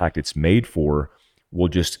of the impact it's made for, will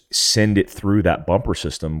just send it through that bumper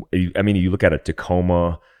system. I mean, you look at a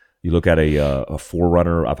Tacoma, you look at a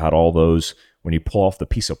Forerunner. I've had all those. When you pull off the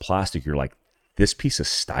piece of plastic, you're like, this piece of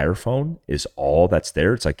styrofoam is all that's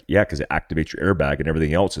there. It's like, yeah, because it activates your airbag, and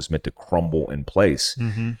everything else is meant to crumble in place.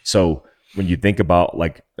 So when you think about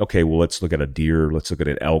like, okay, well, let's look at a deer, let's look at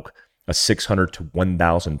an elk, a 600 to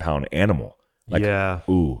 1,000 pound animal. Like,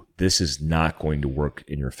 ooh, this is not going to work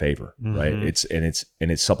in your favor, right? It's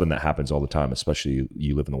something that happens all the time, especially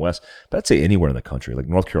you live in the West. But I'd say anywhere in the country, like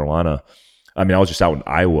North Carolina. I mean, I was just out in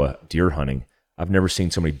Iowa deer hunting. I've never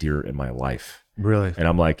seen so many deer in my life. Really? And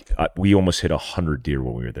I'm like, we almost hit 100 deer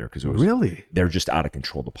when we were there, because really, they're just out of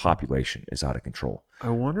control. The population is out of control. I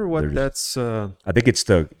wonder what that's. I think it's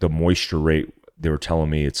the moisture rate. They were telling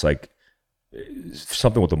me it's like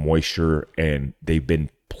something with the moisture, and they've been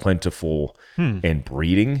plentiful and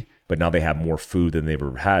breeding, but now they have more food than they've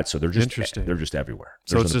ever had. So they're just everywhere.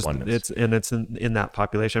 There's so it's abundance. it's in that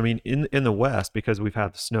population. I mean, in the West, because we've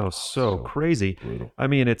had the snow so crazy. Brutal. I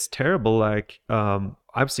mean, it's terrible. Like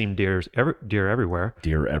I've seen deer everywhere.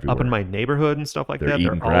 Deer everywhere. Up in my neighborhood and stuff like that.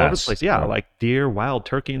 They're They're all over the place. Yeah, like deer, wild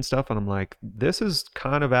turkey and stuff. And I'm like, this is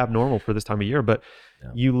kind of abnormal for this time of year. But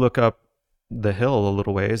you look up the hill a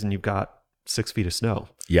little ways and you've got 6 feet of snow.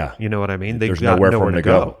 Yeah. You know what I mean? There's nowhere for them to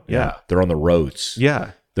go. Yeah. They're on the roads.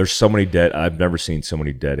 Yeah. There's so many dead. I've never seen so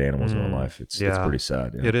many dead animals in my life. It's pretty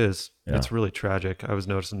sad. Yeah. It is. Yeah. It's really tragic. I was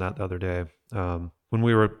noticing that the other day. When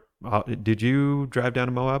we were, did you drive down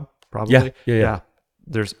to Moab? Probably. Yeah.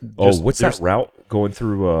 There's what's that route going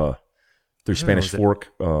through Spanish Fork?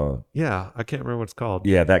 Yeah, I can't remember what it's called.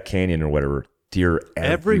 Yeah, that canyon or whatever. Deer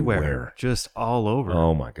everywhere, just all over.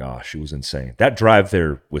 Oh my gosh, it was insane. That drive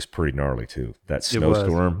there was pretty gnarly too. That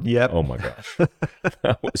snowstorm. Yep. Oh my gosh,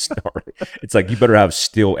 that was gnarly. It's like you better have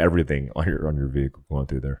still everything on your vehicle going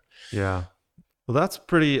through there. Yeah. Well, that's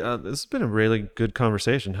pretty. This has been a really good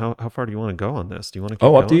conversation. How far do you want to go on this? Do you want to keep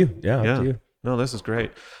going? Up to you. Yeah, up to you. No, this is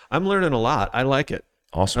great. I'm learning a lot. I like it.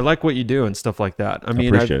 Awesome. I like what you do and stuff like that. I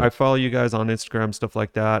mean, I follow you guys on Instagram, stuff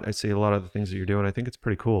like that. I see a lot of the things that you're doing. I think it's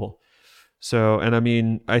pretty cool. So, and I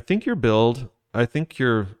mean, I think your build, I think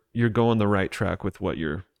you're going the right track with what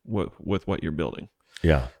you're building.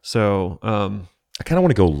 Yeah. So, I kind of want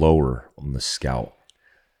to go lower on the Scout.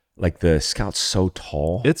 Like the Scout's so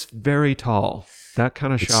tall. It's very tall. That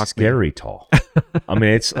kind of shocked me. It's scary tall. I mean,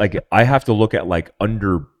 it's like I have to look at like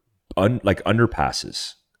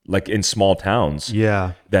underpasses, like in small towns.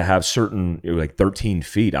 Yeah. That have certain like 13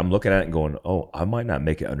 feet. I'm looking at it and going, oh, I might not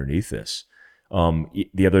make it underneath this.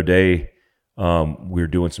 The other day, we were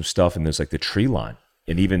doing some stuff and there's like the tree line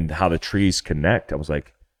and even how the trees connect. I was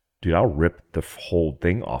like, dude, I'll rip the whole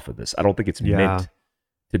thing off of this. I don't think it's meant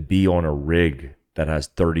to be on a rig that has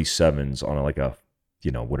 37s on like a,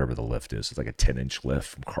 whatever the lift is. It's like a 10-inch lift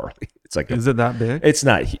from Carly. It's like, is it that big? It's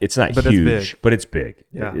not but huge, it's but it's big.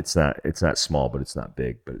 Yeah. It's not small, but it's not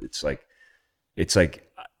big, but it's like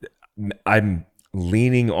I'm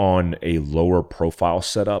leaning on a lower profile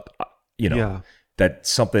setup, That's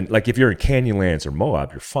something like if you're in Canyonlands or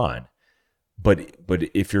Moab, you're fine. But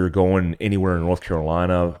if you're going anywhere in North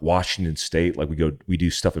Carolina, Washington State, like we do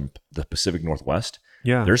stuff in the Pacific Northwest.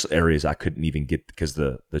 Yeah. There's areas I couldn't even get because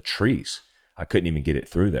the trees, I couldn't even get it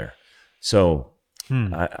through there. So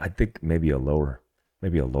I think maybe a lower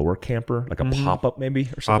camper, like a pop-up maybe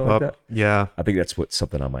or something like that. Yeah. I think that's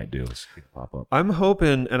something I might do is pop up. I'm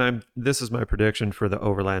hoping, and this is my prediction for the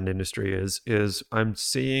overland industry is I'm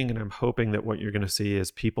seeing and I'm hoping that what you're going to see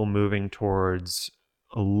is people moving towards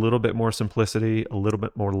a little bit more simplicity, a little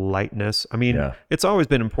bit more lightness. I mean, It's always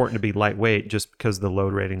been important to be lightweight just because of the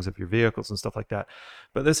load ratings of your vehicles and stuff like that.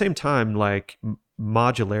 But at the same time, like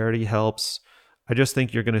modularity helps. I just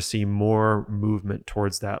think you're going to see more movement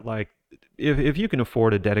towards that. Like if you can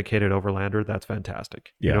afford a dedicated overlander, that's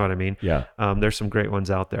fantastic. You know what I mean? Yeah. There's some great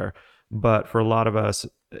ones out there, but for a lot of us,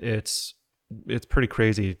 it's pretty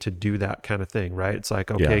crazy to do that kind of thing, right? It's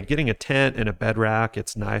like, okay, getting a tent and a bed rack,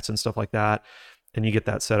 it's nice and stuff like that. And you get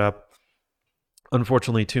that set up.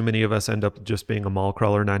 Unfortunately, too many of us end up just being a mall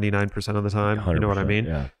crawler 99% of the time. You know what I mean?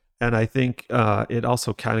 Yeah. And I think it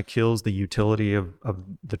also kind of kills the utility of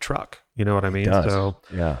the truck. You know what I mean? It does. So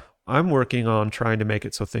yeah. I'm working on trying to make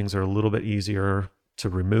it so things are a little bit easier to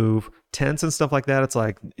remove. Tents and stuff like that, it's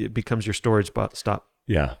like it becomes your storage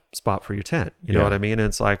spot for your tent. You know what I mean? And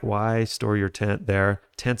it's like, why store your tent there?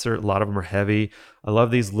 Tents a lot of them are heavy. I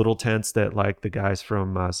love these little tents that like the guys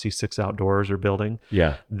from C6 Outdoors are building.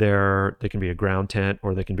 Yeah. They can be a ground tent,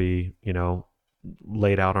 or they can be,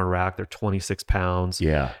 laid out on a rack. They're 26 pounds.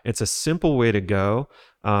 Yeah. It's a simple way to go.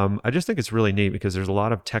 I just think it's really neat because there's a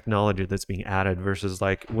lot of technology that's being added versus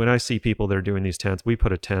like when I see people that are doing these tents, we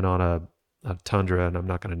put a tent on a Tundra, and I'm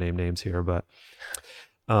not going to name names here, but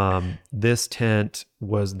this tent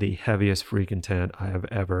was the heaviest freaking tent I have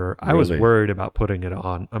ever. I was worried about putting it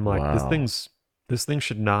on. I'm like, this thing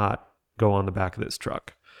should not go on the back of this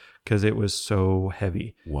truck because it was so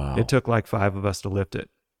heavy. Wow. It took like 5 of us to lift it.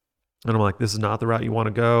 And I'm like, this is not the route you want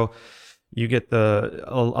to go. You get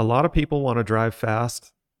a lot of people want to drive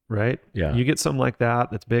fast, right? Yeah. You get something like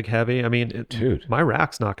that's big, heavy. I mean, dude, my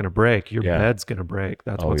rack's not going to break. Your bed's going to break.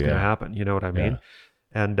 That's what's going to happen. You know what I mean?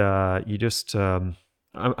 And you just, I'm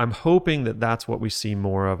hoping that's what we see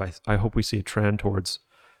more of. I hope we see a trend towards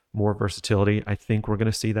more versatility. I think we're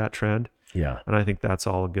going to see that trend. Yeah. And I think that's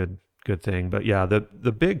all a good thing. But yeah,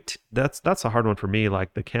 the big, that's a hard one for me.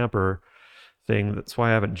 Like the camper thing. That's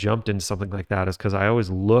why I haven't jumped into something like that, is because I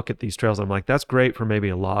always look at these trails. I'm like, that's great for maybe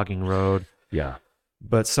a logging road. Yeah.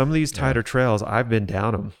 But some of these tighter trails, I've been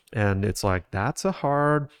down them, and it's like, that's a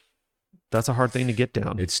hard thing to get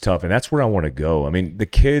down. It's tough. And that's where I want to go. I mean,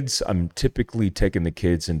 I'm typically taking the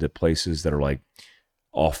kids into places that are like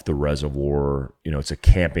off the reservoir. It's a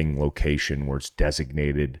camping location where it's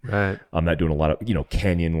designated. Right. I'm not doing a lot of,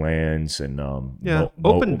 canyon lands and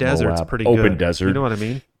open desert's pretty good. Open desert. You know what I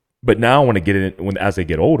mean? But now I want to get in as they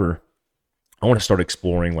get older, I want to start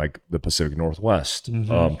exploring like the Pacific Northwest,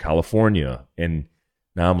 California. And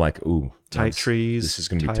now I'm like, ooh, tight trees. This is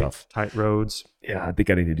going to be tough. Tight roads. Yeah. I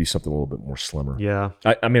think I need to do something a little bit more slimmer. Yeah.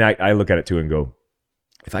 I mean, I look at it too and go,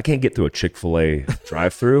 if I can't get through a Chick-fil-A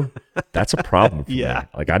drive-through, that's a problem for me.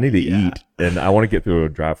 Like I need to eat, and I want to get through a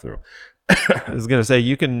drive-through. I was going to say,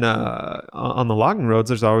 you can, on the logging roads,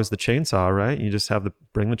 there's always the chainsaw, right? You just have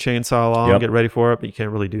bring the chainsaw along, get ready for it, but you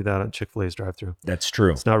can't really do that on Chick-fil-A's drive-thru. That's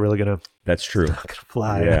true. It's not really going to. That's true. It's not going to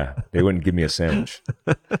fly. Yeah. They wouldn't give me a sandwich.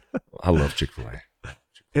 I love Chick-fil-A.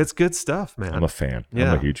 It's good stuff, man. I'm a fan.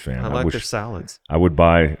 Yeah. I'm a huge fan. I like their salads. I would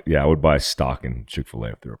buy stock in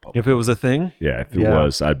Chick-fil-A if they were public. If it was a thing? Yeah, if it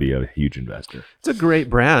was, I'd be a huge investor. It's a great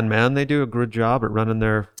brand, man. They do a good job at running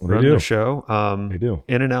their show. They do.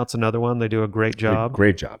 In-N-Out's another one. They do a great job.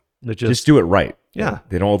 Great job. They just do it right. Yeah.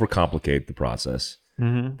 They don't overcomplicate the process.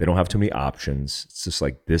 Mm-hmm. They don't have too many options. It's just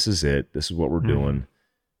like, this is it. This is what we're doing.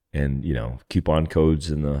 And, coupon codes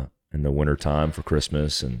in the wintertime for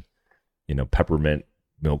Christmas, and, peppermint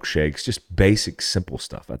milkshakes, just basic, simple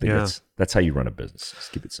stuff. I think that's how you run a business.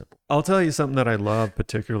 Just keep it simple. I'll tell you something that I love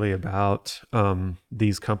particularly about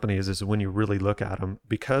these companies is when you really look at them,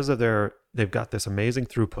 because of they've got this amazing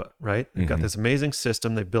throughput, right? They've got this amazing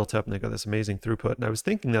system they've built up, and they've got this amazing throughput. And I was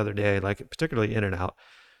thinking the other day, like particularly In-N-Out,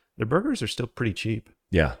 their burgers are still pretty cheap.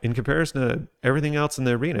 Yeah. In comparison to everything else in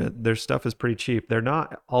the arena, their stuff is pretty cheap. They're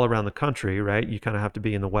not all around the country, right? You kind of have to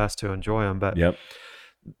be in the West to enjoy them. But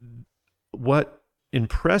what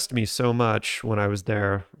impressed me so much when I was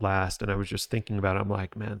there last, and I was just thinking about it, I'm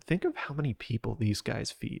like, man, think of how many people these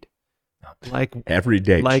guys feed. Like every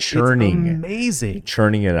day, like churning, it's amazing,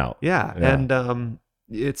 churning it out. Yeah. And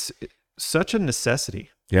it's such a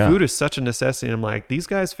necessity. Yeah. Food is such a necessity. And I'm like, these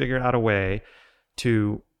guys figured out a way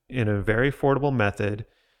to, in a very affordable method,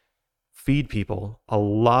 feed people, a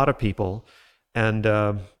lot of people, and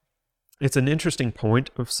it's an interesting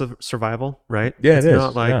point of survival, right? Yeah, it's it is.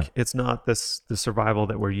 Not like it's not the survival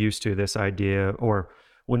that we're used to. This idea, or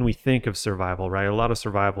when we think of survival, right? A lot of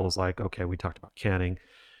survival is like, okay, we talked about canning,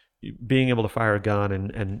 being able to fire a gun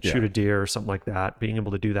and shoot a deer or something like that. Being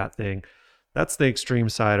able to do that thing, that's the extreme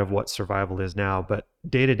side of what survival is now. But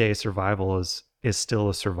day-to-day survival is still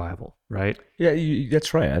a survival, right? Yeah,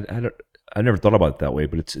 that's right. I never thought about it that way,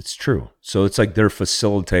 but it's true. So it's like they're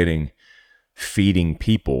facilitating feeding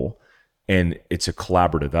people. And it's a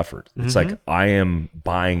collaborative effort. It's like, I am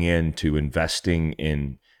buying into investing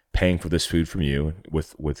in paying for this food from you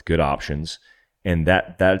with good options. And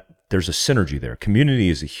that there's a synergy there. Community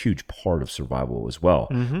is a huge part of survival as well,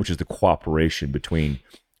 which is the cooperation between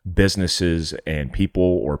businesses and people,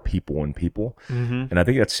 or people and people. And I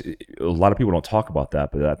think that's, a lot of people don't talk about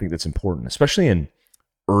that, but I think that's important, especially in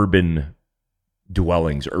urban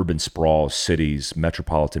dwellings, urban sprawl, cities,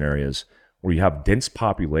 metropolitan areas, where you have dense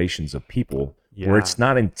populations of people, where it's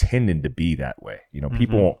not intended to be that way. You know,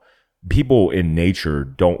 people in nature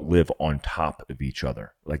don't live on top of each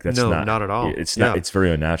other. Like that's not at all. It's not. It's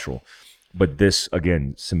very unnatural. But this,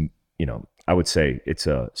 again, I would say it's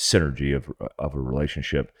a synergy of a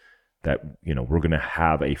relationship that, we're going to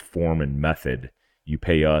have a form and method. You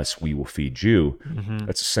pay us, we will feed you.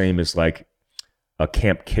 That's the same as like a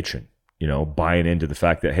camp kitchen. Buying into the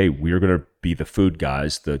fact that, hey, we're going to be the food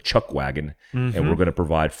guys, the chuck wagon, and we're going to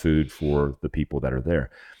provide food for the people that are there.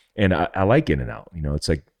 And I like In-N-Out. It's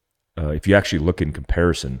like, if you actually look in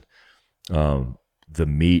comparison, the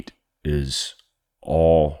meat is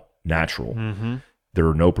all natural. There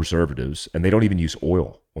are no preservatives, and they don't even use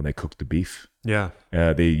oil when they cook the beef.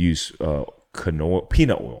 They use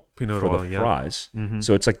peanut oil for the fries.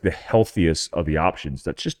 So it's like the healthiest of the options.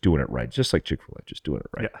 That's just doing it right, just like Chick-fil-A, just doing it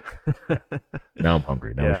right. Now I'm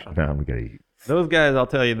hungry. Now I'm gonna eat. Those guys, I'll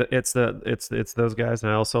tell you that it's those guys,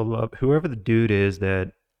 and I also love whoever the dude is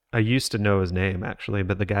that I used to know his name actually,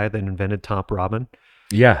 but the guy that invented top ramen.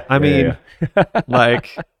 I mean,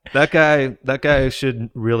 like that guy should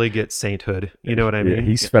really get sainthood. You know what I mean?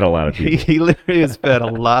 He's fed a lot of people. He literally has fed a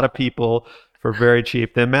lot of people for very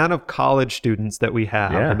cheap. The amount of college students that we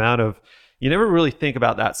have, the amount of, you never really think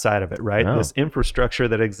about that side of it, right? No. This infrastructure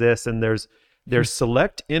that exists, and there's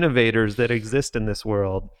select innovators that exist in this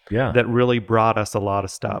world that really brought us a lot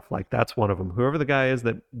of stuff. Like that's one of them. Whoever the guy is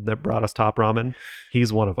that brought us top ramen,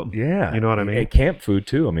 he's one of them. You know what I mean? And camp food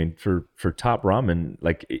too. I mean, for top ramen,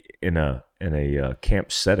 like in a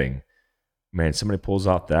camp setting, man, somebody pulls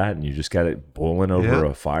off that and you just got it boiling over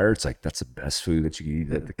a fire. It's like, that's the best food that you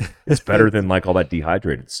can eat. It's better than like all that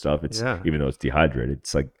dehydrated stuff. It's even though it's dehydrated,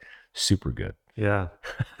 it's like super good.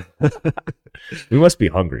 We must be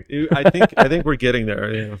hungry. I think we're getting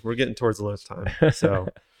there. We're getting towards lunchtime. So,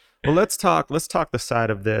 well, let's talk the side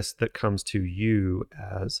of this that comes to you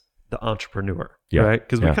as the entrepreneur, right?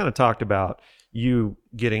 Because we kind of talked about you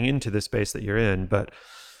getting into the space that you're in, but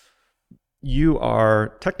you're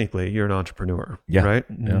an entrepreneur, right?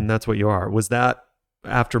 And that's what you are. Was that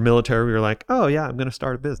after military, we were like, oh yeah, I'm going to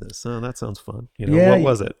start a business. Oh, that sounds fun. What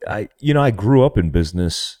was it? I grew up in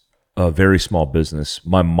business. A very small business.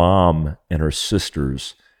 My mom and her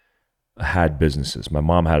sisters had businesses. My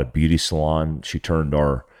mom had a beauty salon. She turned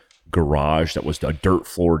our garage, that was a dirt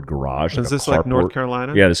floored garage. Is this like North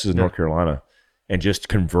Carolina? Yeah, this is North Carolina. And just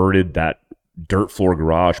converted that dirt floor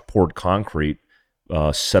garage, poured concrete,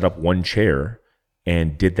 set up one chair,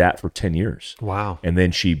 and did that for 10 years. Wow. And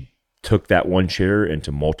then she took that one chair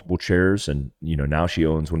into multiple chairs, and now she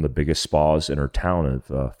owns one of the biggest spas in her town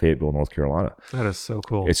of Fayetteville, North Carolina. That is so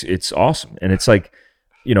cool. It's awesome. And it's like,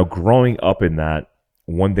 growing up in that,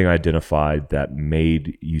 one thing I identified that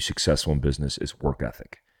made you successful in business is work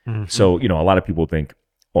ethic. So, a lot of people think,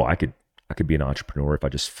 oh, I could be an entrepreneur if I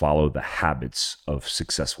just follow the habits of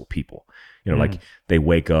successful people. Like they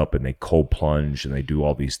wake up and they cold plunge and they do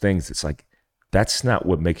all these things. It's like, that's not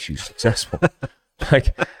what makes you successful.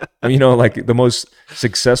 Like the most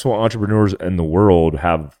successful entrepreneurs in the world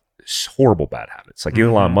have horrible bad habits. Like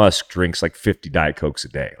Elon Musk drinks like 50 Diet Cokes a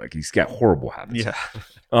day. Like he's got horrible habits.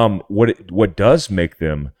 What does make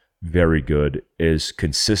them very good is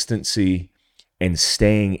consistency and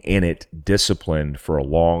staying in it, disciplined for a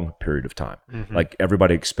long period of time. Like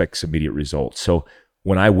everybody expects immediate results. So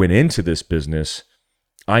when I went into this business,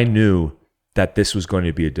 I knew that this was going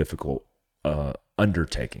to be a difficult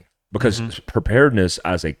undertaking. Because preparedness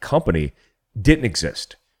as a company didn't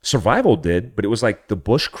exist. Survival did, but it was like the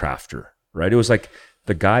bushcrafter, right? It was like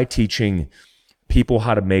the guy teaching people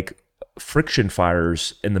how to make friction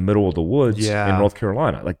fires in the middle of the woods in North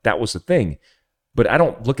Carolina. Like that was the thing. But I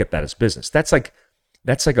don't look at that as business. That's like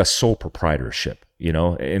a sole proprietorship,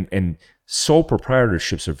 and sole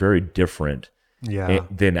proprietorships are very different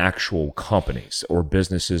than actual companies or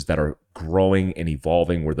businesses that are growing and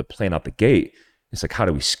evolving, where the plan out the gate, it's like, how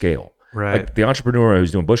do we scale? Right. Like the entrepreneur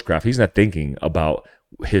who's doing bushcraft, he's not thinking about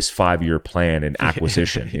his 5-year plan and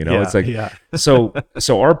acquisition. It's like,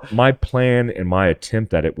 so my plan and my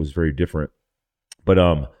attempt at it was very different. But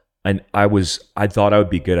and I thought I would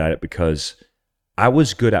be good at it because I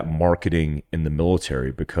was good at marketing in the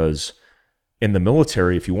military. Because in the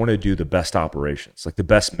military, if you want to do the best operations, like the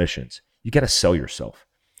best missions, you got to sell yourself.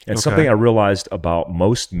 And something I realized about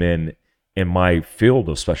most men in my field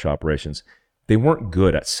of special operations, they weren't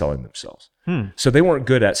good at selling themselves. So they weren't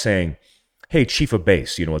good at saying, hey, chief of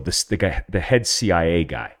base, the guy, the head CIA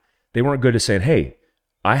guy. They weren't good at saying, hey,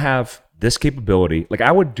 I have this capability. Like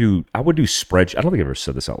I would do spreadsheets. I don't think I've ever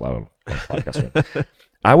said this out loud on a podcast. Right?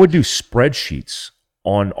 I would do spreadsheets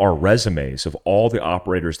on our resumes of all the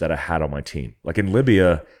operators that I had on my team. Like in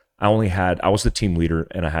Libya, I was the team leader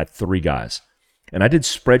and I had 3 guys. And I did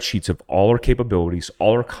spreadsheets of all our capabilities,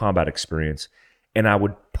 all our combat experience, and I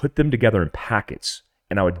would put them together in packets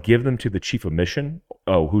and I would give them to the chief of mission,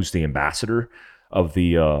 who's the ambassador of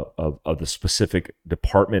the of the specific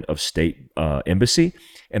Department of State embassy,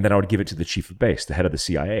 and then I would give it to the chief of base, the head of the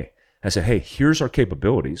CIA. I said, hey, here's our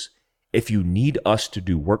capabilities. If you need us to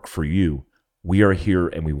do work for you, we are here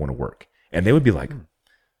and we want to work. And they would be like,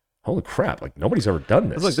 holy crap, like nobody's ever done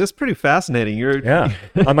this. Look, this is pretty fascinating. Yeah.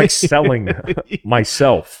 I'm like selling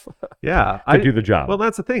myself to do the job. Well,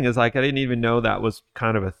 that's the thing is like, I didn't even know that was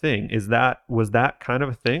kind of a thing. Was that kind of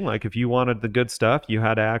a thing? Like if you wanted the good stuff, you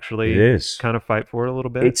had to actually kind of fight for it a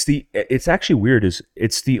little bit? It's actually weird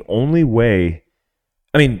it's the only way.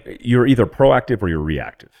 I mean, you're either proactive or you're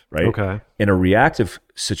reactive, right? Okay. In a reactive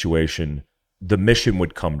situation, the mission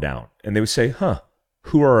would come down and they would say,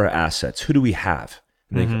 who are our assets? Who do we have?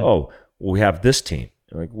 And they go, well, we have this team.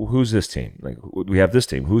 Like, well, who's this team? Like, we have this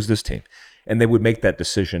team. Who's this team? And they would make that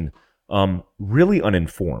decision really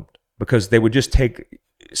uninformed because they would just take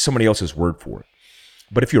somebody else's word for it.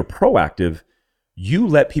 But if you're proactive, you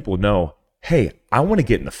let people know, hey, I want to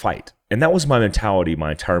get in the fight. And that was my mentality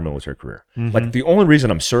my entire military career. Like, the only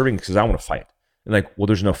reason I'm serving is because I want to fight. And like, well,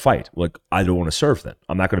 there's no fight. Like, I don't want to serve then.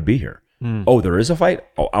 I'm not going to be here. Oh, there is a fight?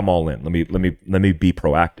 Oh, I'm all in. Let me be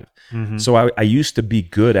proactive. So I used to be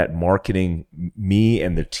good at marketing me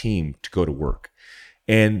and the team to go to work.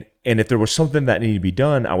 And if there was something that needed to be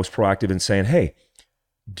done, I was proactive in saying, hey,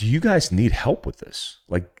 do you guys need help with this?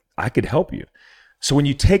 Like, I could help you. So when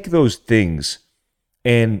you take those things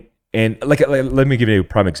and like let me give you a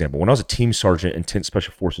prime example. When I was a team sergeant in 10th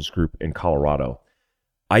Special Forces Group in Colorado,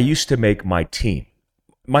 I used to make my team,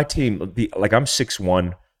 like I'm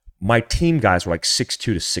 6'1", my team guys were like 6'2"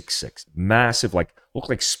 to 6'6", massive, like look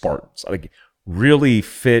like Spartans, like really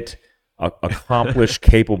fit, accomplished,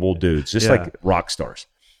 capable dudes, just like rock stars.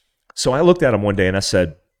 So I looked at them one day and I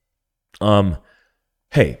said,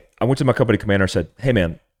 hey, I went to my company commander and said, hey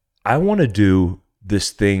man, I want to do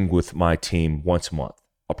this thing with my team once a month,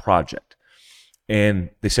 a project.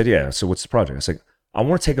 And they said, yeah, so what's the project? I said, I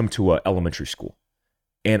want to take them to an elementary school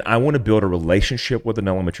and I want to build a relationship with an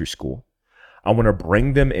elementary school. I want to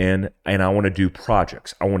bring them in and I want to do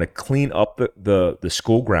projects. I want to clean up the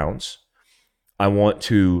school grounds. I want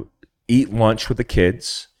to eat lunch with the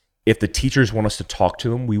kids. If the teachers want us to talk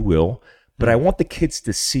to them, we will. But I want the kids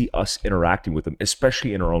to see us interacting with them,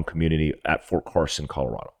 especially in our own community at Fort Carson,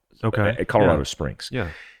 Colorado. Okay. At Colorado Springs. Yeah.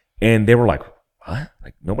 And they were like, what?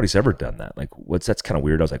 Like nobody's ever done that. Like that's kind of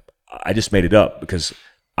weird. I was like, I just made it up because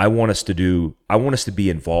I want us to be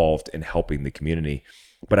involved in helping the community.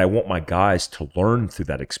 But I want my guys to learn through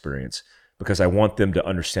that experience because I want them to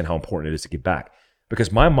understand how important it is to give back.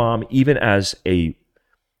 Because my mom, even as a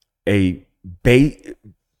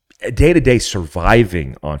day-to-day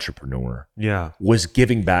surviving entrepreneur, was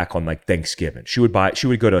giving back on like Thanksgiving. She would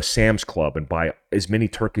go to a Sam's Club and buy as many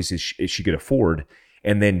turkeys as she could afford,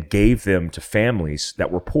 and then gave them to families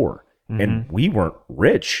that were poor. And we weren't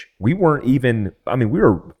rich. We weren't even. I mean, we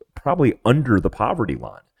were probably under the poverty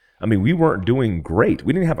line. I mean, we weren't doing great.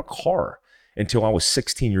 We didn't have a car until I was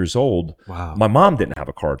 16 years old. Wow. My mom didn't have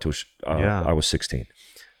a car until I was 16.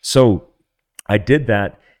 So I did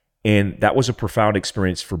that, and that was a profound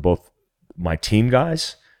experience for both my team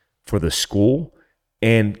guys, for the school,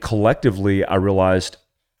 and collectively, I realized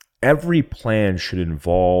every plan should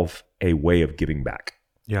involve a way of giving back.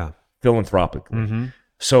 Yeah. Philanthropically.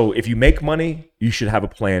 So if you make money, you should have a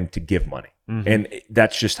plan to give money. And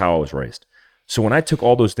that's just how I was raised. So when I took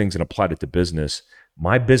all those things and applied it to business,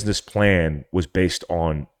 my business plan was based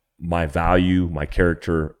on my value, my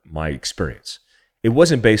character, my experience. It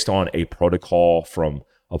wasn't based on a protocol from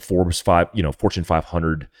a Fortune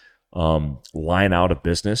 500 line out of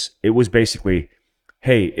business. It was basically,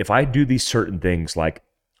 hey, if I do these certain things like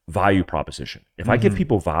value proposition, if I give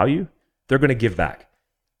people value, they're going to give back.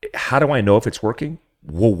 How do I know if it's working?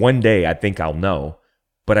 Well, one day I think I'll know,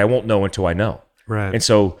 but I won't know until I know. Right. And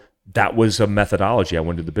so that was a methodology I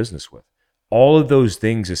went into the business with. All of those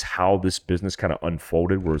things is how this business kind of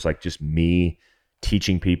unfolded, where it's like just me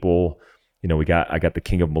teaching people. You know, I got the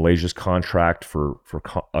King of Malaysia's contract for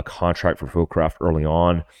a contract for Fieldcraft early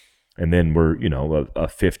on. And then we're, a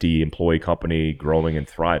 50 employee company growing and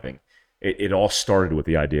thriving. It all started with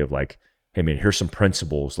the idea of like, hey man, here's some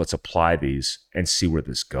principles. Let's apply these and see where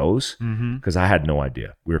this goes. Because I had no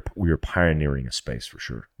idea. We were pioneering a space for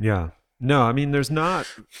sure. Yeah. No, I mean, there's not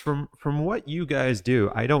from what you guys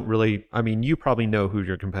do. I don't really. I mean, you probably know who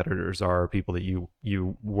your competitors are, or people that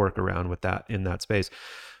you work around with that in that space.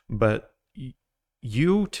 But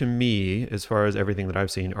you, to me, as far as everything that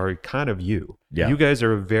I've seen, are kind of you. Yeah. You guys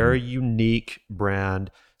are a very unique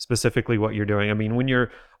brand. Specifically, what you're doing. I mean, when you're,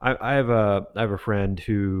 I have a friend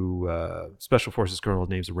who Special Forces Colonel. His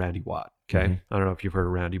name's Randy Watt. Okay, I don't know if you've heard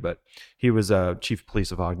of Randy, but he was chief of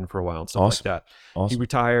police of Ogden for a while and stuff like that. He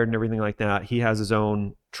retired and everything like that. He has his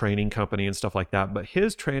own training company and stuff like that. But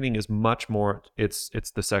his training is much more. It's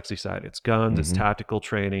the sexy side. It's guns. It's tactical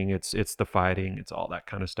training. It's the fighting. It's all that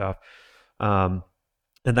kind of stuff.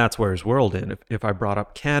 And that's where his world in. If I brought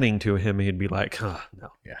up canning to him, he'd be like, oh,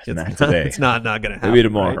 no, not today. It's not going to happen. Maybe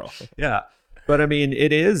tomorrow. Right? Yeah. But I mean,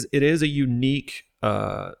 it is a unique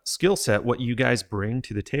skill set. What you guys bring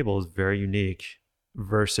to the table is very unique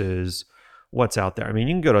versus what's out there. I mean,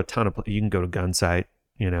 you can go to you can go to Gunsight,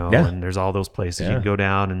 and there's all those places you can go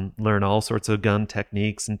down and learn all sorts of gun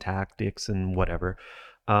techniques and tactics and whatever.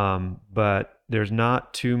 But there's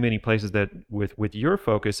not too many places that with your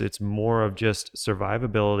focus, it's more of just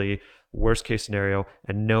survivability, worst case scenario,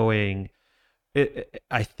 and knowing it.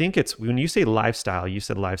 I think it's when you say lifestyle, you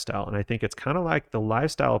said lifestyle, and I think it's kind of like the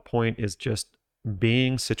lifestyle point is just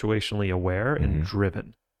being situationally aware and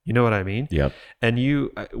driven. You know what I mean? Yep. And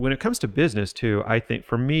when it comes to business too, I think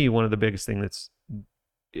for me, one of the biggest things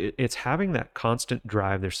it's having that constant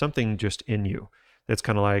drive. There's something just in you that's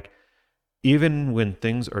kind of like, even when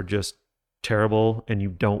things are just terrible and you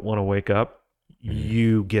don't want to wake up,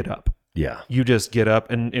 you get up. Yeah. You just get up.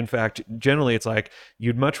 And in fact, generally it's like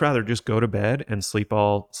you'd much rather just go to bed and sleep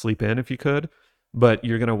in if you could, but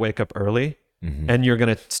you're going to wake up early and you're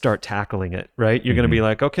going to start tackling it, right? You're going to be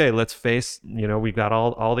like, okay, let's face, we've got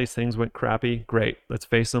all these things went crappy. Great. Let's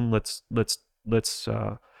face them. Let's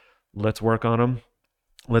work on them.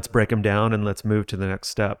 Let's break them down and let's move to the next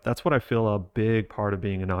step. That's what I feel a big part of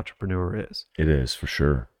being an entrepreneur is. It is for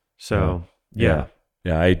sure. So yeah.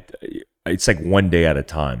 It's like one day at a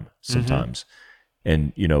time sometimes.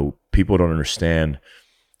 And, people don't understand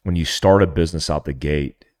when you start a business out the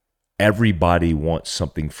gate, everybody wants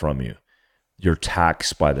something from you. You're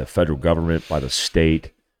taxed by the federal government, by the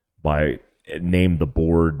state, by name the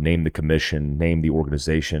board, name the commission, name the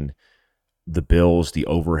organization, the bills, the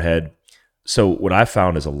overhead. So what I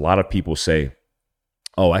found is a lot of people say,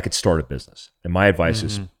 oh, I could start a business. And my advice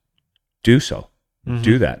is do so.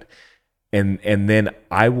 Do that. And then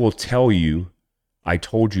I will tell you, I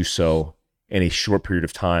told you so in a short period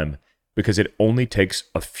of time, because it only takes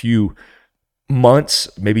a few months,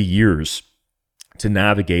 maybe years, to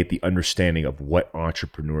navigate the understanding of what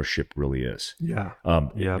entrepreneurship really is. Yeah.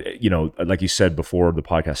 Like you said before the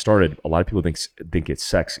podcast started, a lot of people think it's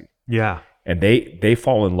sexy. Yeah. And they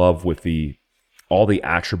fall in love with all the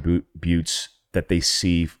attributes that they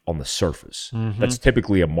see on the surface. That's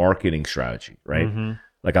typically a marketing strategy, right?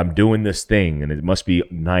 Like, I'm doing this thing and it must be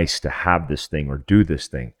nice to have this thing or do this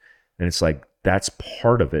thing. And it's like, that's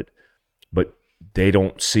part of it, but they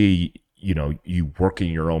don't see, you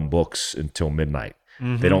working your own books until midnight.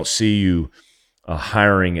 They don't see you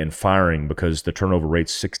hiring and firing because the turnover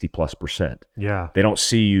rate's 60+%. Yeah. They don't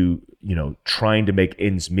see you, trying to make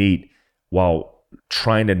ends meet while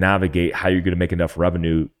trying to navigate how you're going to make enough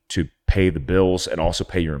revenue to pay the bills and also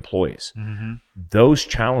pay your employees. Those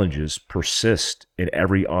challenges persist in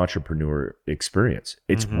every entrepreneur experience.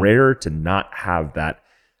 It's rare to not have that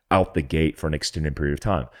out the gate for an extended period of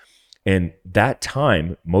time. And that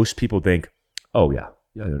time, most people think, oh yeah,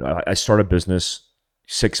 I start a business,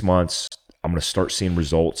 6 months, I'm going to start seeing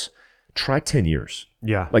results. Try 10 years.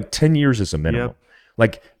 Yeah. Like 10 years is a minimum. Yep.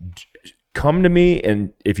 Like, come to me,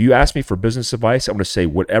 and if you ask me for business advice, I'm going to say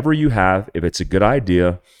whatever you have, if it's a good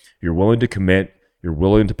idea, you're willing to commit, you're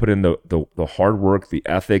willing to put in the hard work, the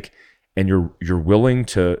ethic, and you're willing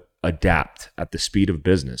to adapt at the speed of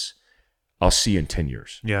business, I'll see you in 10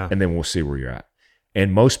 years. Yeah. And then we'll see where you're at.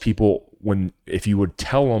 And most people, if you would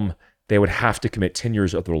tell them they would have to commit 10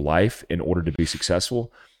 years of their life in order to be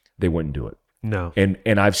successful, they wouldn't do it. No. And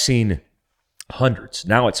I've seen hundreds,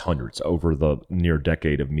 now it's hundreds over the near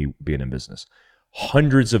decade of me being in business,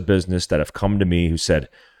 hundreds of business that have come to me who said,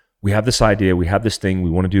 we have this idea, we have this thing, we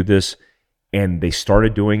want to do this. And they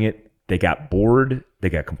started doing it. They got bored, they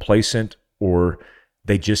got complacent, or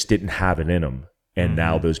they just didn't have it in them. And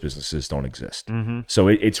now those businesses don't exist. So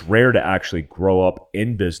it's rare to actually grow up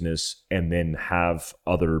in business and then have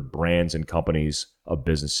other brands and companies of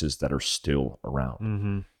businesses that are still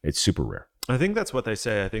around. It's super rare. I think that's what they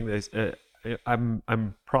say. I think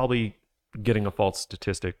I'm probably getting a false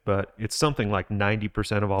statistic, but it's something like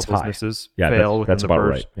 90% of all It's high. businesses Yeah, fail within that's the about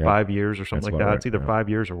first right. Yeah. 5 years or something That's like about that. right. It's either Yeah. 5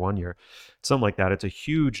 years or 1 year, something like that. It's a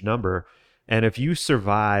huge number. And if you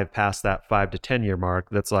survive past that 5 to 10 year mark,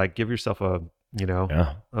 that's like, give yourself a,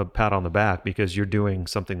 Yeah. a pat on the back, because you're doing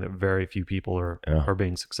something that very few people Yeah. are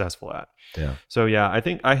being successful at. Yeah. So yeah, I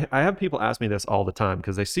think I have people ask me this all the time,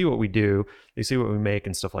 because they see what we do, they see what we make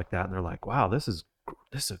and stuff like that, and they're like, wow, this is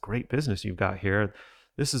a great business you've got here.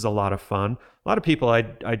 This is a lot of fun. A lot of people, I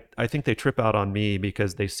think they trip out on me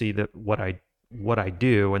because they see that what I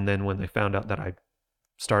do, and then when they found out that I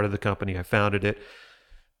started the company, I founded it,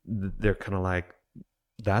 they're kind of like,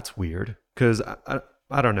 that's weird, because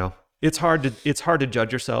I don't know. It's hard to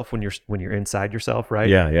judge yourself when you're inside yourself, right?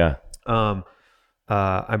 Yeah. Yeah. Um,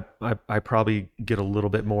 I probably get a little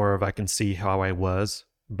bit more of, I can see how I was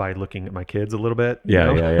by looking at my kids a little bit.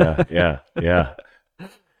 Yeah. Yeah. Yeah. Yeah.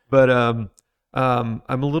 But I'm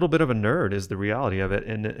a little bit of a nerd, is the reality of it,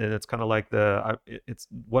 and it's kind of like it's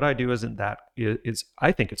what I do isn't that it's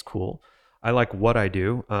I think it's cool. I like what I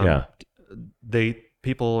do. Yeah.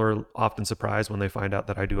 People are often surprised when they find out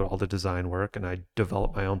that I do all the design work and I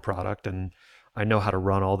develop my own product and I know how to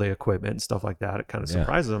run all the equipment and stuff like that. It kind of Yeah.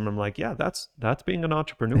 surprises them. I'm like, yeah, that's being an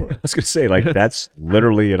entrepreneur. I was gonna say, like, that's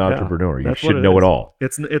literally an entrepreneur. You That's should what it know it is. all.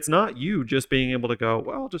 It's not you just being able to go,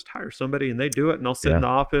 well, I'll just hire somebody and they do it, and I'll sit Yeah. in the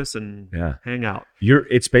office and Yeah. hang out.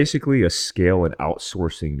 It's basically a scale and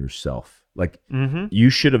outsourcing yourself. Like, Mm-hmm. you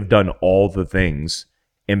should have done all the things,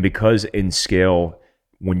 and because in scale,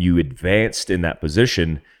 when you advanced in that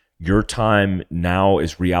position, your time now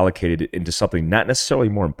is reallocated into something not necessarily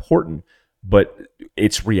more important, but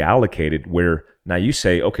it's reallocated where now you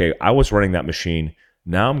say, okay, I was running that machine.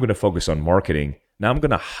 Now I'm going to focus on marketing. Now I'm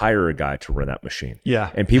going to hire a guy to run that machine.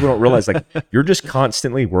 Yeah. And people don't realize, like, you're just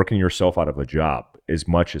constantly working yourself out of a job as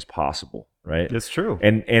much as possible, right? It's true.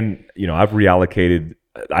 And I've reallocated.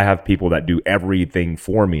 I have people that do everything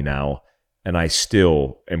for me now, and I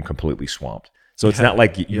still am completely swamped. So it's not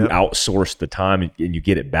like you outsource the time and you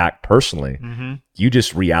get it back personally. Mm-hmm. You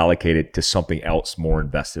just reallocate it to something else more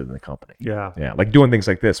invested in the company. Yeah. Yeah, like doing things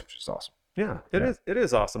like this, which is awesome. Yeah, it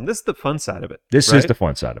is awesome. This is the fun side of it. This right? is the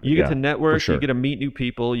fun side of it. You get yeah, to network, for sure. you get to meet new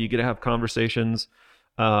people, you get to have conversations.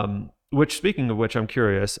 Which, speaking of which, I'm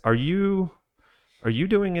curious, are you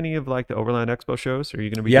doing any of like the Overland Expo shows? Are you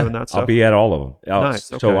going to be doing that stuff? I'll be at all of them.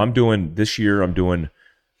 Nice. Okay. So I'm doing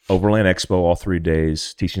Overland Expo all 3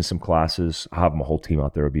 days, teaching some classes. I'll have my whole team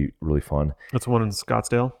out there. It'll be really fun. That's one in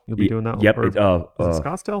Scottsdale. You'll be doing that one? Yep. Or, is it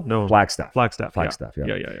Scottsdale? No. Flagstaff. Flagstaff.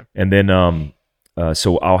 Yeah. Yeah. And then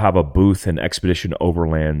so I'll have a booth in Expedition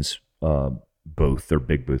Overland's booth, their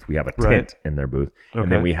big booth. We have a tent in their booth. Okay.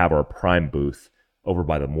 And then we have our prime booth over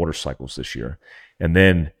by the motorcycles this year. And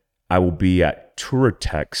then I will be at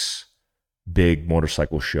Touratech's big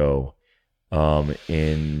motorcycle show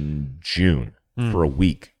in June for a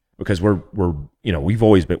week, because we're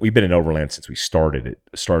we've been in Overland since we started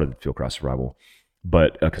Fieldcraft Survival,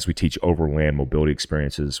 but because we teach Overland mobility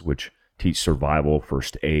experiences, which teach survival,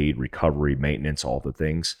 first aid, recovery, maintenance, all the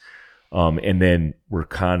things. And then we're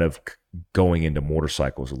kind of going into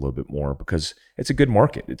motorcycles a little bit more because it's a good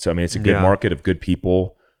market. It's a good market of good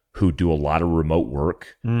people who do a lot of remote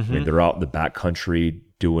work. Mm-hmm. I mean, they're out in the backcountry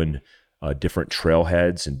doing different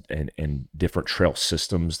trailheads and different trail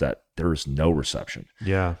systems that there's no reception.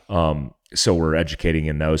 Yeah. So we're educating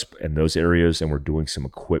in those areas, and we're doing some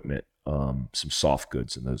equipment, some soft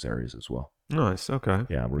goods in those areas as well. Nice. Okay.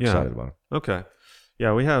 Yeah, we're excited about it. Okay.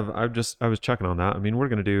 Yeah, we have. I was checking on that. I mean, we're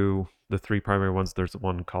going to do the 3 primary ones. There's the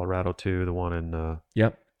one in Colorado too. The one in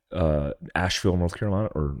Asheville, North Carolina.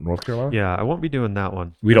 Yeah, I won't be doing that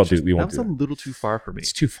one. We won't That do was a it. little too far for me.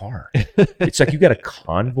 It's too far. It's like you got a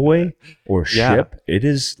convoy or a ship. It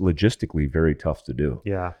is logistically very tough to do.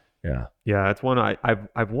 Yeah. Yeah. Yeah, it's one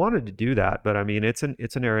I've wanted to do that, but I mean, it's an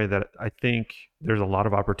area that I think there's a lot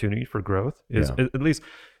of opportunity for growth. At least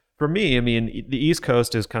for me. I mean, the East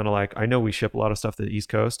Coast is kind of like, I know we ship a lot of stuff to the East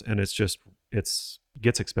Coast, and it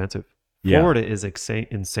gets expensive. Florida is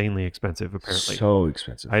insanely expensive, apparently. So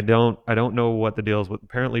expensive. I don't know what the deal is with.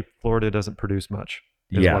 Apparently, Florida doesn't produce much,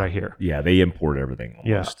 is what I hear. Yeah, they import everything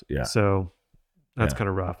almost. Yeah. So that's kind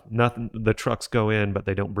of rough. Nothing. The trucks go in, but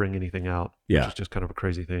they don't bring anything out. Yeah. Which is just kind of a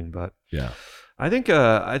crazy thing. But yeah, I think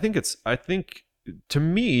to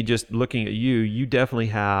me, just looking at you definitely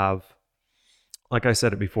have, like I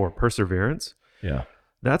said it before, perseverance. Yeah.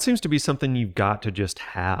 That seems to be something you've got to just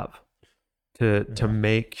have to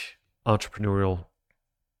make entrepreneurship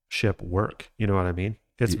work. You know what I mean?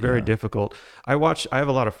 It's very difficult. I have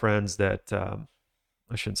a lot of friends that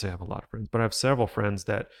I shouldn't say I have a lot of friends, but I have several friends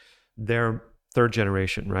that they're third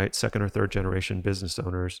generation, right? Second or third generation business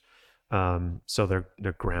owners. So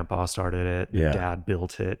their grandpa started it, their Yeah. dad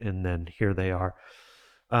built it, and then here they are.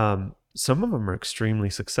 Some of them are extremely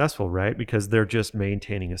successful, right? Because they're just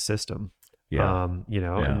maintaining a system. Yeah.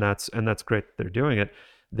 Yeah. And that's great that they're doing it.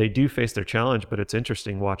 They do face their challenge, but it's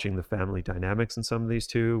interesting watching the family dynamics in some of these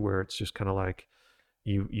too, where it's just kind of like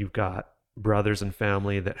you've got brothers and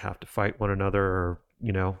family that have to fight one another, or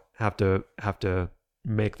have to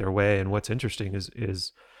make their way. And what's interesting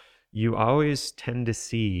is you always tend to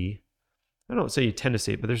see, I don't say you tend to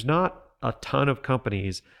see it, but there's not a ton of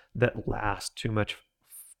companies that last too much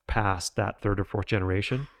past that third or fourth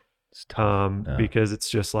generation. It's tough. Yeah. Because it's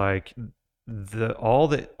just like all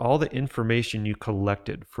the information you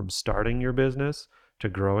collected from starting your business to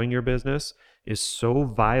growing your business is so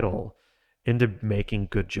vital into making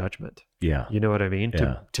good judgment. Yeah. You know what I mean?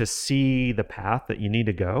 Yeah. To see the path that you need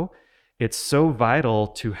to go. It's so vital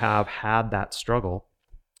to have had that struggle.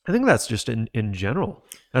 I think that's just in general.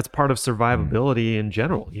 That's part of survivability in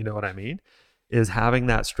general. You know what I mean? Is having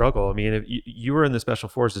that struggle. I mean, if you were in the special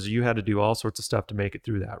forces, you had to do all sorts of stuff to make it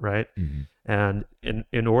through that, right? Mm-hmm. And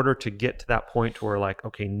in order to get to that point to where like,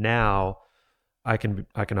 okay, now I can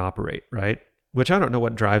operate, right? Which I don't know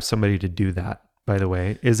what drives somebody to do that, by the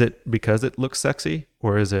way. Is it because it looks sexy,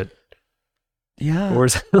 or is it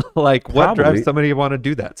like Probably. what drives somebody to want to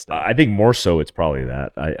do that stuff? I think more so it's probably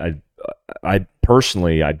that. I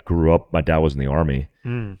personally, I grew up, my dad was in the Army.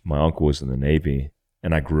 My uncle was in the Navy,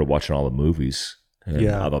 and I grew up watching all the movies, and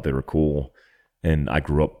I thought they were cool. And I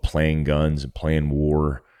grew up playing guns and playing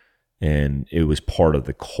war, and it was part of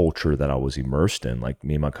the culture that I was immersed in. Like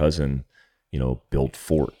me and my cousin, built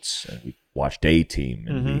forts, and we watched A-Team,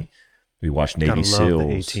 and we watched Navy SEALs.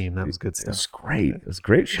 The A-Team, that was good stuff. It's great. It's a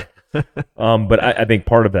great show. But I think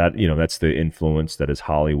part of that, that's the influence that is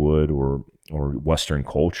Hollywood or Western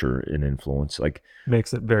culture and influence. Like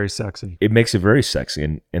makes it very sexy. It makes it very sexy,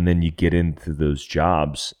 and then you get into those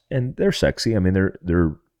jobs, and they're sexy. I mean,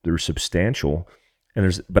 they're substantial,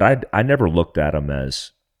 but I never looked at them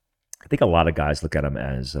as. I think a lot of guys look at them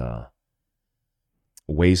as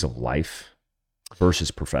ways of life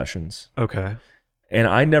versus professions. Okay. And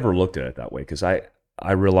I never looked at it that way, because I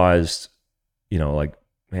realized, like,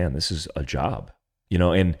 man, this is a job,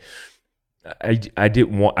 and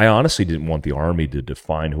I honestly didn't want the Army to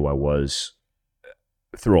define who I was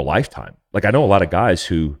through a lifetime. Like, I know a lot of guys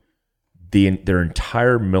who their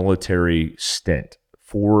entire military stint,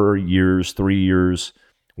 4 years, 3 years,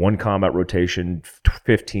 one combat rotation,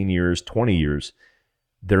 15 years, 20 years,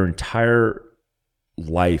 their entire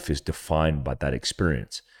life is defined by that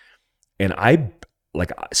experience. And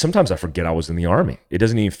sometimes I forget I was in the Army. It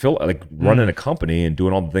doesn't even feel like running a company and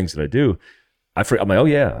doing all the things that I do. I'm like, oh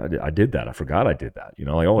yeah, I did that. I forgot I did that.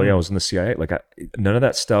 Like, oh yeah, I was in the CIA. Like, none of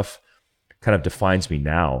that stuff kind of defines me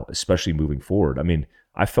now, especially moving forward. I mean,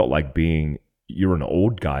 I felt like you're an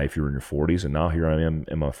old guy if you're in your 40s, and now here I am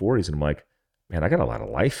in my 40s, and I'm like, man, I got a lot of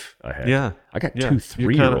life ahead. Yeah, I got 2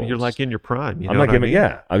 3-year-olds. You're like in your prime. I'm like,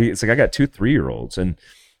 yeah. I mean, it's like I got 2 3-year-olds, and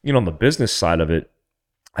on the business side of it,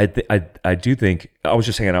 I do think I was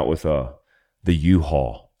just hanging out with the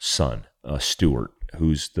U-Haul son, Stuart,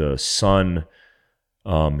 who's the son.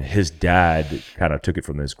 His dad kind of took it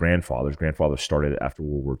from his grandfather. His grandfather started it after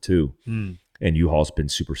World War II, and U-Haul's been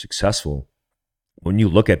super successful. When you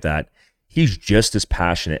look at that, he's just as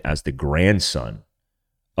passionate as the grandson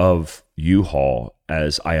of U-Haul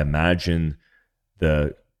as I imagine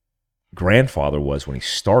the grandfather was when he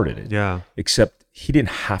started it. Yeah. Except he didn't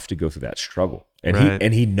have to go through that struggle.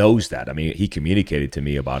 And he knows that. I mean, he communicated to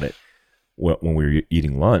me about it when we were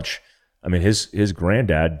eating lunch. I mean, his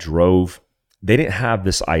granddad drove. They didn't have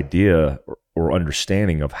this idea or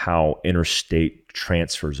understanding of how interstate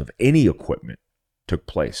transfers of any equipment took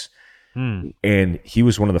place. And he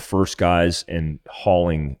was one of the first guys in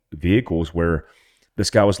hauling vehicles where this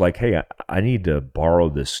guy was like, hey, I need to borrow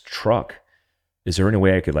this truck. Is there any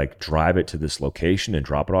way I could like drive it to this location and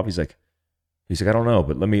drop it off? He's like, I don't know,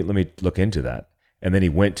 but let me look into that. And then he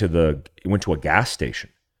went to a gas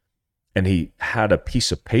station, and he had a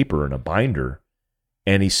piece of paper and a binder,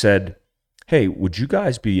 and he said, hey, would you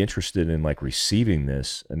guys be interested in like receiving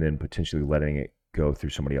this and then potentially letting it go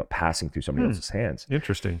through somebody else, passing through somebody else's hands?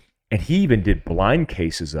 Interesting. And he even did blind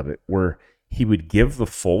cases of it where he would give the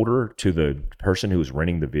folder to the person who was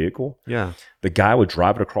renting the vehicle. Yeah. The guy would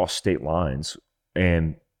drive it across state lines,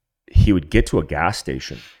 and he would get to a gas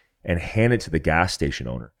station and hand it to the gas station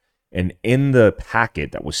owner. And in the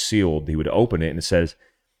packet that was sealed, he would open it, and it says,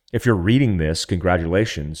 if you're reading this,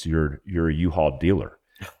 congratulations, you're a U-Haul dealer.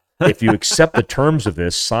 If you accept the terms of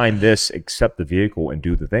this, sign this, accept the vehicle, and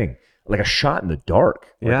do the thing. Like a shot in the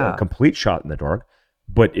dark. Like a complete shot in the dark.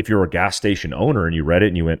 But if you're a gas station owner and you read it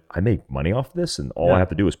and you went, I make money off this and all I have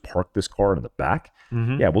to do is park this car in the back,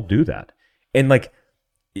 yeah, we'll do that. And like,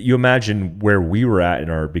 you imagine where we were at in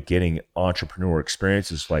our beginning entrepreneur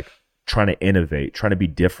experiences, like trying to innovate, trying to be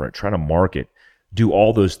different, trying to market, do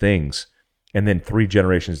all those things. And then 3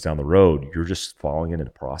 generations down the road, you're just falling into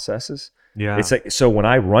processes. Yeah. It's like, so when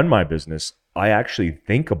I run my business, I actually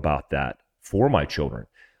think about that for my children.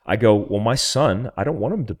 I go, well, my son, I don't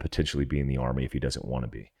want him to potentially be in the Army if he doesn't want to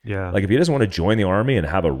be. Yeah. Like if he doesn't want to join the Army and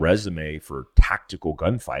have a resume for tactical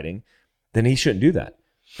gunfighting, then he shouldn't do that.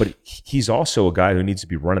 But he's also a guy who needs to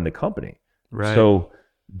be running the company. Right. So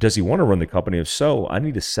does he want to run the company? If so, I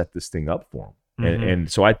need to set this thing up for him. And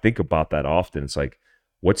so I think about that often. It's like,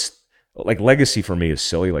 what's like legacy for me is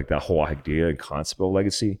silly, like that whole idea and concept of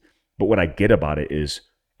legacy. But what I get about it is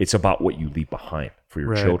it's about what you leave behind for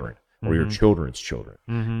your children or your children's children.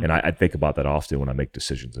 And I think about that often when I make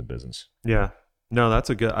decisions in business. Yeah. No, that's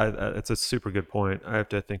a good, it's a super good point. I have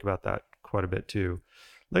to think about that quite a bit too.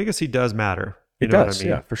 Legacy does matter. It does,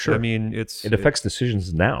 yeah, for sure. I mean, it affects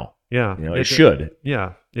decisions now. Yeah. You know, it should.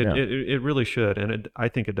 Yeah. It really should. And I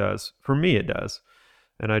think it does. For me, it does.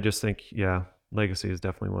 And I just think, yeah, legacy is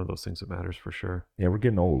definitely one of those things that matters for sure. Yeah, we're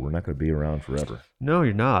getting old. We're not going to be around forever. No,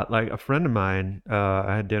 you're not. Like a friend of mine,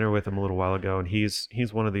 I had dinner with him a little while ago, and he's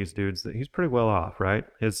one of these dudes that he's pretty well off, right?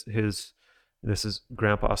 This is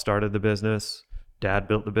grandpa started the business, dad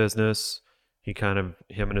built the business. Him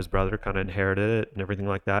and his brother kind of inherited it and everything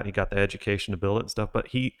like that. He got the education to build it and stuff.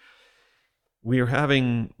 But we were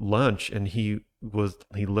having lunch and he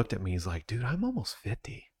looked at me. He's like, dude, I'm almost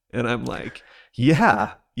 50. And I'm like,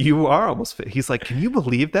 yeah, you are almost 50. He's like, can you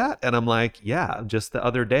believe that? And I'm like, yeah, just the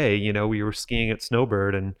other day, we were skiing at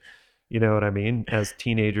Snowbird and you know what I mean? As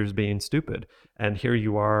teenagers being stupid. And here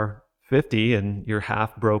you are 50 and you're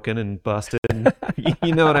half broken and busted and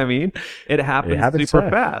you know what I mean? It happens super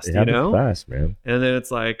fast, it happens fast, man. And then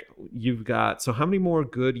it's like so how many more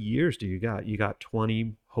good years do you got? You got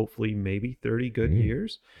 20, hopefully maybe 30 good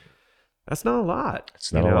years. That's not a lot.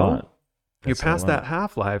 It's not a lot. You're past that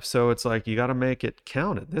half-life, so it's like you got to make it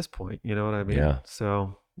count at this point, you know what I mean? Yeah.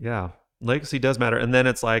 So, yeah, legacy does matter. And then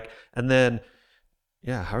it's like,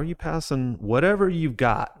 how are you passing whatever you've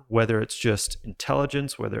got, whether it's just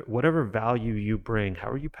intelligence, whatever value you bring, how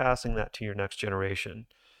are you passing that to your next generation?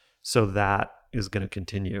 So that is going to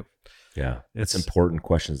continue. Yeah. It's important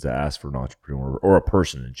questions to ask for an entrepreneur or a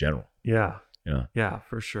person in general. Yeah. Yeah. Yeah,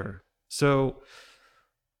 for sure. So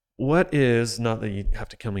what is, not that you have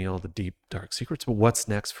to tell me all the deep, dark secrets, but what's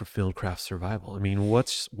next for Fieldcraft Survival? I mean,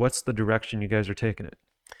 what's the direction you guys are taking it?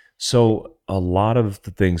 So a lot of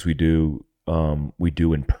the things we do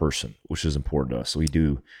in person, which is important to us. So we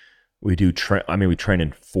train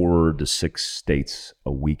in 4 to 6 states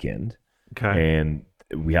a weekend. Okay. And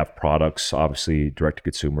we have products, obviously direct to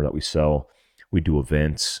consumer that we sell. We do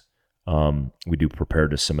events. We do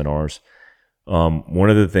preparedness seminars. One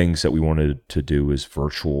of the things that we wanted to do is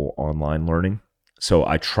virtual online learning. So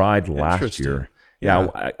I tried last year.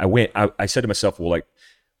 Yeah. I said to myself, well, like,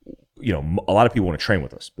 a lot of people want to train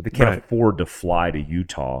with us, but they can't afford to fly to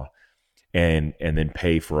Utah and then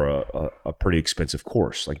pay for a pretty expensive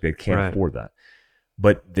course. Like they can't afford that.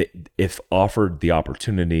 But if offered the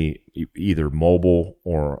opportunity, either mobile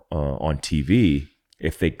or on TV,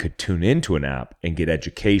 if they could tune into an app and get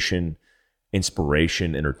education,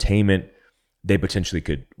 inspiration, entertainment, they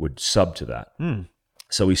potentially would sub to that.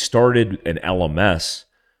 So we started an LMS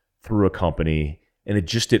through a company, and it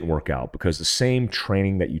just didn't work out because the same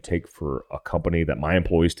training that you take for a company that my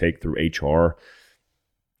employees take through HR,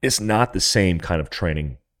 it's not the same kind of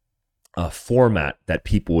training format that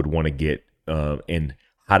people would want to get in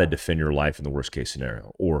how to defend your life in the worst case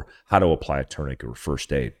scenario or how to apply a tourniquet or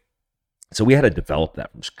first aid. So we had to develop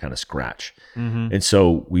that from kind of scratch. And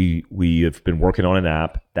so we have been working on an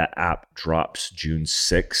app. That app drops June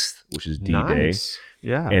 6th, which is D-Day. Nice.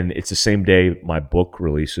 Yeah. And it's the same day my book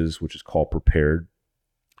releases, which is called Prepared,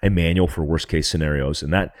 a manual for worst case scenarios.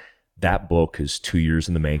 And that book is 2 years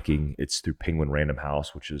in the making. It's through Penguin Random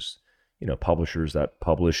House, which is, publishers that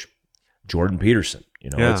publish Jordan Peterson,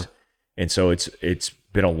 and so it's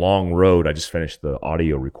been a long road. I just finished the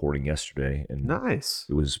audio recording yesterday, and nice.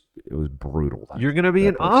 It was brutal. You're gonna be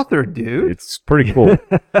an author, dude. It's pretty cool.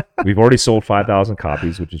 We've already sold 5,000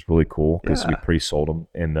 copies, which is really cool because we pre-sold them,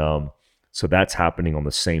 and so that's happening on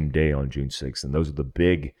the same day on June 6th. And those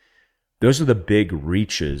are the big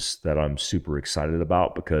reaches that I'm super excited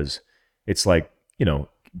about because it's like,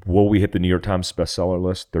 will we hit the New York Times bestseller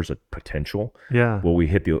list? There's a potential. Yeah. Will we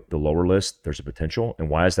hit the lower list? There's a potential. And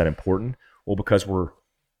why is that important? Well, because we're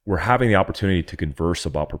having the opportunity to converse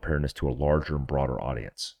about preparedness to a larger and broader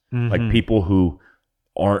audience. Like people who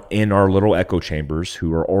aren't in our little echo chambers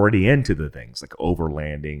who are already into the things like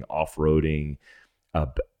overlanding, off-roading,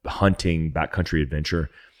 hunting, backcountry adventure.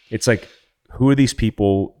 It's like, who are these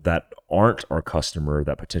people that aren't our customer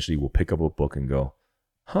that potentially will pick up a book and go,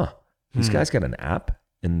 huh, these guys got an app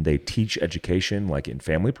and they teach education like in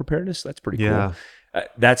family preparedness? That's pretty cool.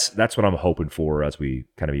 That's what I'm hoping for as we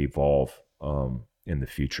kind of evolve in the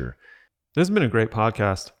future. This has been a great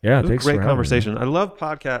podcast. Yeah, thanks. Great conversation. I love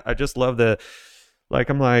podcast. I just love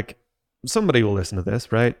I'm like, somebody will listen to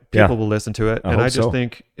this, right? People will listen to it. And I just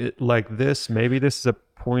think maybe this is a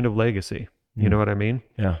point of legacy. You know what I mean?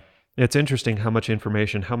 Yeah. It's interesting how much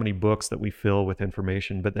information, how many books that we fill with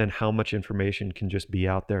information, but then how much information can just be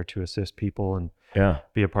out there to assist people and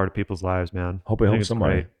be a part of people's lives, man. Hope it helps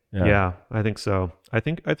somebody. Yeah, I think so. I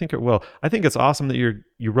think it will. I think it's awesome that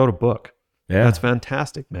you wrote a book. Yeah. That's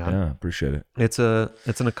fantastic, man. Yeah, appreciate it. It's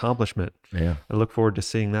an accomplishment. Yeah. I look forward to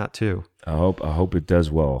seeing that too. I hope it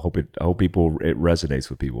does well. I hope it resonates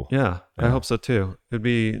with people. Yeah, I hope so too. It'd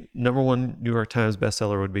be #1 New York Times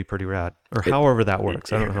bestseller would be pretty rad. Or however that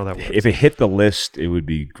works. I don't know how that works. If it hit the list, it would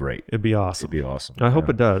be great. It'd be awesome. I hope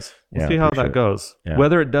it does. We'll see how that goes. Yeah.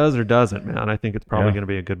 Whether it does or doesn't, man, I think it's probably going to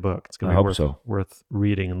be a good book. It's going to be worth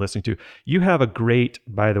reading and listening to. You have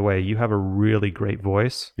by the way, you have a really great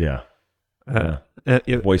voice. Yeah.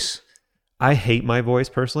 Voice. I hate my voice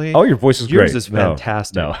personally. Oh, your voice is great. Yours is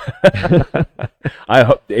fantastic. No. I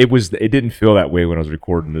hope it didn't feel that way when I was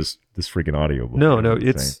recording this freaking audio book. No,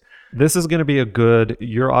 this is going to be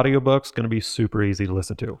your audiobook's going to be super easy to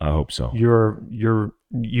listen to. I hope so.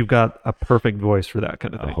 You've got a perfect voice for that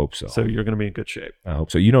kind of thing. I hope so. So you're going to be in good shape. I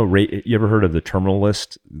hope so. You know, Ray, you ever heard of the Terminal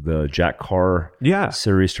List, the Jack Carr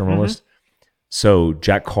series Terminal List? So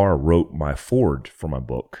Jack Carr wrote my foreword for my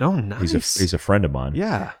book. Oh, nice. He's a friend of mine.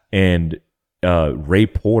 Yeah. And Ray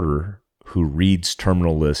Porter, who reads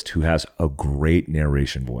Terminal List, who has a great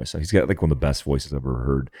narration voice. He's got like one of the best voices I've ever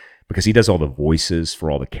heard because he does all the voices for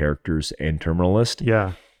all the characters in Terminal List.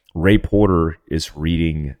 Yeah. Ray Porter is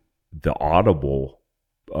reading the Audible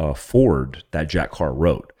foreword that Jack Carr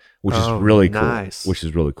wrote, which is really nice. Cool. Which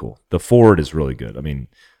is really cool. The foreword is really good. I mean,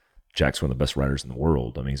 Jack's one of the best writers in the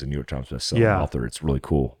world. I mean, he's a New York Times bestselling author. It's really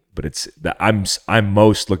cool. But it's that I'm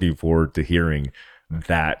most looking forward to hearing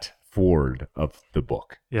that forward of the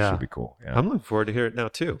book. Yeah. Should be cool. Yeah. I'm looking forward to hear it now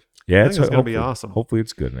too. Yeah, it's going to be awesome. Hopefully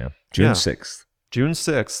it's good, man. June 6th. June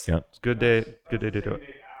 6th. Yeah. It's a good day to do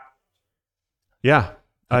it. Yeah,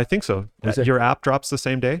 I think so. Your app drops the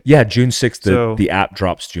same day? Yeah, June 6th. The app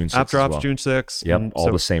drops June 6th. App drops June 6th. Yep,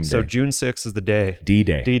 all the same day. So June 6th is the day.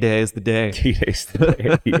 D-Day. D-Day is the day. D-Day is the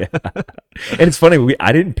day, yeah. And it's funny,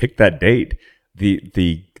 I didn't pick that date.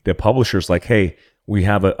 The publisher's like, hey, we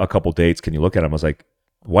have a couple dates. Can you look at them? I was like,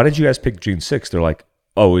 why did you guys pick June 6th? They're like,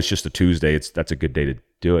 oh, it's just a Tuesday. That's a good day to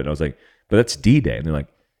do it. And I was like, but that's D-Day. And they're like,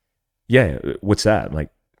 yeah, what's that? I'm like,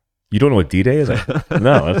 you don't know what D-Day is?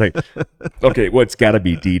 No. I was like, okay, well, it's got to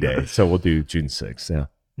be D-Day. So we'll do June 6th. Yeah.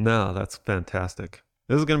 No, that's fantastic.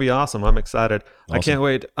 This is going to be awesome. I'm excited. Awesome. I can't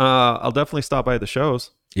wait. I'll definitely stop by the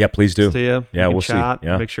shows. Yeah, please do. See you. Yeah, we'll chat, see.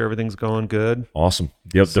 Yeah. Make sure everything's going good. Awesome.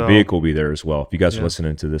 The vehicle will be there as well. If you guys are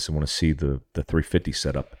listening to this and want to see the 350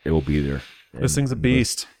 setup, it will be there. This thing's a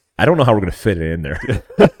beast. I don't know how we're going to fit it in there.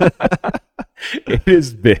 It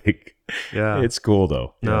is big. Yeah. It's cool,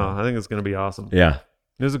 though. No, I think it's going to be awesome. Yeah.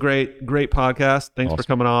 It was a great podcast. Thanks for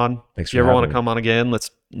coming on. Thanks if you ever want to come on again,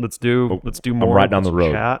 let's do more. I'm right down the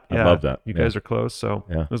road. Chat. I love that. You guys are close, so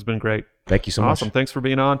it has been great. Thank you so much. Awesome. Thanks for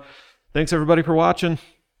being on. Thanks everybody for watching.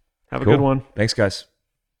 Have a good one. Thanks, guys.